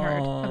broke when he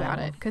heard about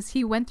it, because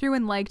he went through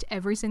and liked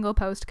every single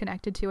post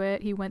connected to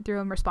it. He went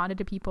through and responded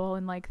to people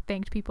and like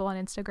thanked people on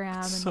Instagram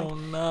and so like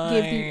nice.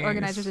 gave the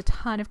organizers a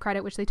ton of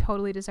credit, which they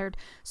totally deserved.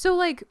 So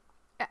like,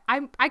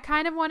 I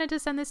kind of wanted to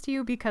send this to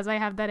you because I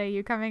have that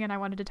AU coming and I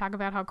wanted to talk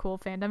about how cool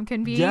fandom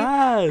can be.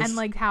 Yes. And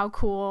like how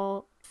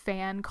cool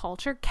fan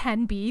culture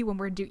can be when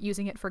we're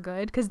using it for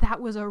good, because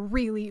that was a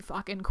really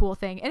fucking cool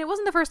thing. And it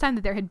wasn't the first time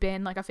that there had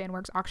been like a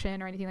FanWorks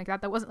auction or anything like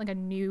that. That wasn't like a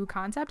new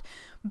concept,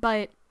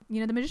 but you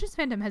know, the Magicians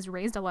fandom has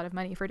raised a lot of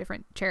money for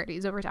different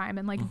charities over time,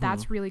 and like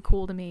that's really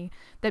cool to me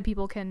that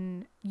people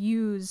can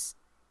use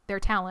their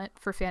talent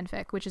for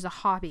fanfic, which is a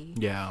hobby,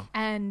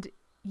 and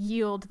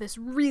yield this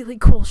really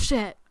cool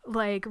shit,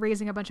 like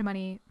raising a bunch of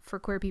money for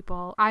queer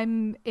people.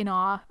 I'm in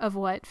awe of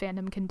what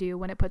fandom can do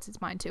when it puts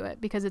its mind to it,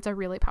 because it's a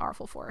really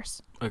powerful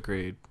force.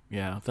 Agreed.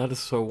 Yeah, that is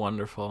so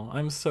wonderful.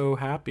 I'm so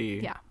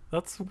happy. Yeah.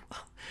 That's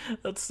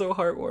so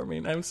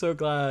heartwarming. I'm so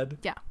glad.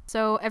 Yeah.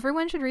 So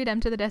everyone should read M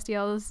to the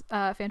Destiel's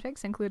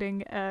fanfics,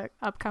 including an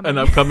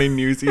upcoming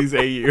Newsies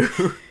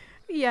AU.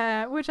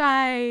 Yeah, which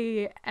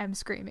I am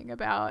screaming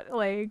about.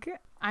 Like,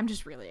 I'm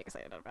just really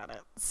excited about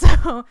it.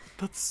 So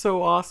that's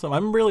so awesome.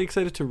 I'm really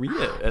excited to read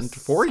it and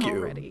for you.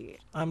 Ready.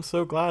 I'm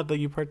so glad that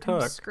you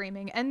partook. I'm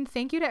screaming. And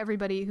thank you to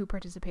everybody who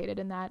participated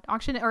in that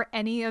auction or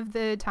any of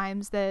the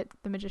times that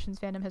the Magicians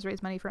fandom has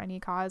raised money for any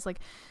cause. Like,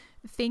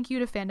 thank you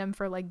to fandom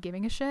for like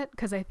giving a shit,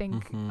 because I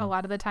think a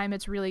lot of the time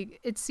it's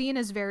seen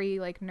as very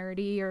like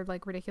nerdy or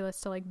like ridiculous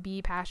to like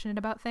be passionate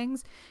about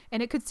things,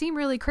 and it could seem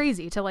really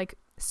crazy to like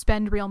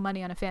spend real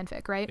money on a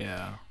fanfic, right?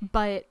 Yeah.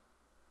 But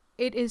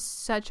it is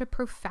such a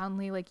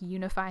profoundly like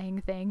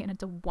unifying thing, and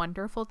it's a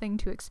wonderful thing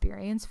to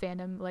experience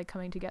fandom like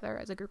coming together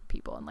as a group of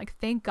people. And like,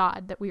 thank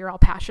God that we are all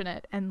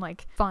passionate and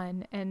like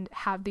fun and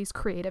have these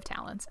creative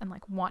talents and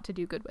like want to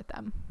do good with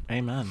them.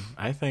 Amen.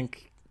 I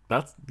think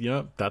that's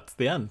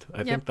the end.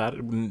 I think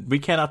that we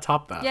cannot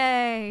top that.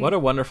 Yay. What a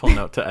wonderful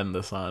note to end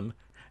this on.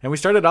 And we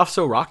started off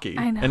so rocky.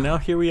 I know. And now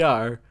here we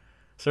are.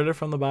 Started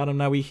from the bottom,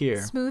 now we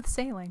here. Smooth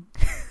sailing.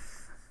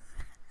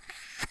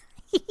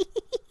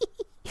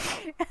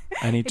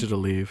 I need you to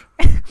leave.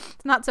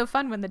 It's not so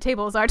fun when the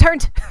tables are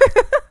turned.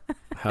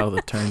 How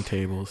the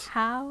turntables.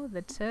 How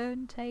the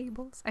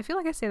turntables. I feel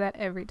like I say that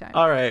every time.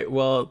 All right.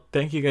 Well,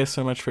 thank you guys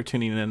so much for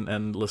tuning in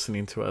and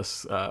listening to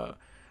us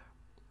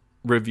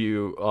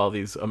review all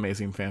these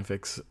amazing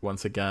fanfics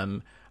once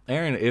again.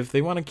 Aaron, if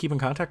they want to keep in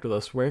contact with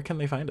us, where can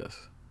they find us?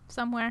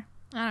 Somewhere.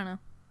 I don't know.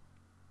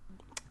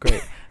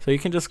 Great. So you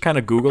can just kind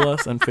of Google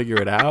us and figure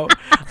it out.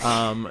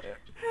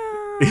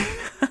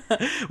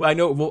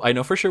 Well, I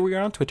know for sure we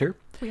are on Twitter.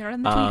 We are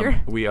on the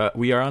Twitter.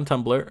 We are on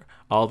Tumblr,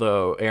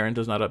 although Aaron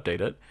does not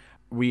update it.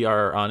 We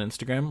are on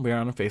Instagram. We are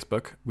on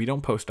Facebook. We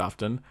don't post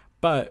often,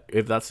 but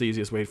if that's the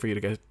easiest way for you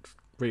guys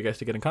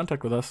to get in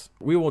contact with us,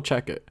 we will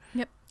check it.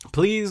 Yep.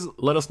 Please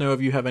let us know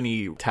if you have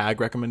any tag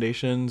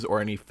recommendations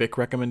or any fic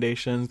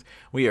recommendations.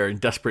 We are in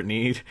desperate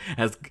need,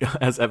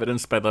 as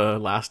evidenced by the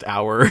last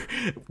hour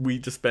we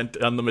just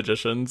spent on the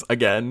Magicians.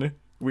 Again,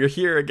 we're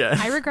here again.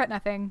 I regret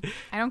nothing.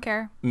 I don't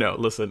care. No,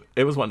 listen,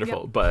 it was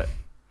wonderful, but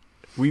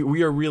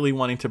we are really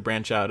wanting to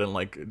branch out and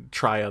like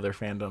try other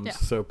fandoms. Yeah.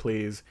 So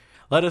please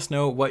let us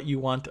know what you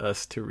want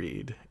us to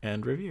read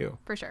and review.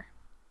 For sure.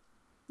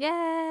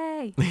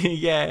 Yay!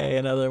 Yay!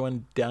 Another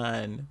one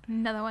done.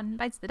 Another one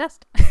bites the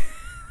dust.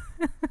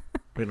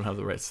 We don't have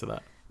the rights to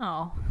that.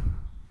 Oh.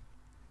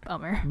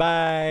 Bummer.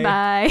 Bye.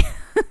 Bye.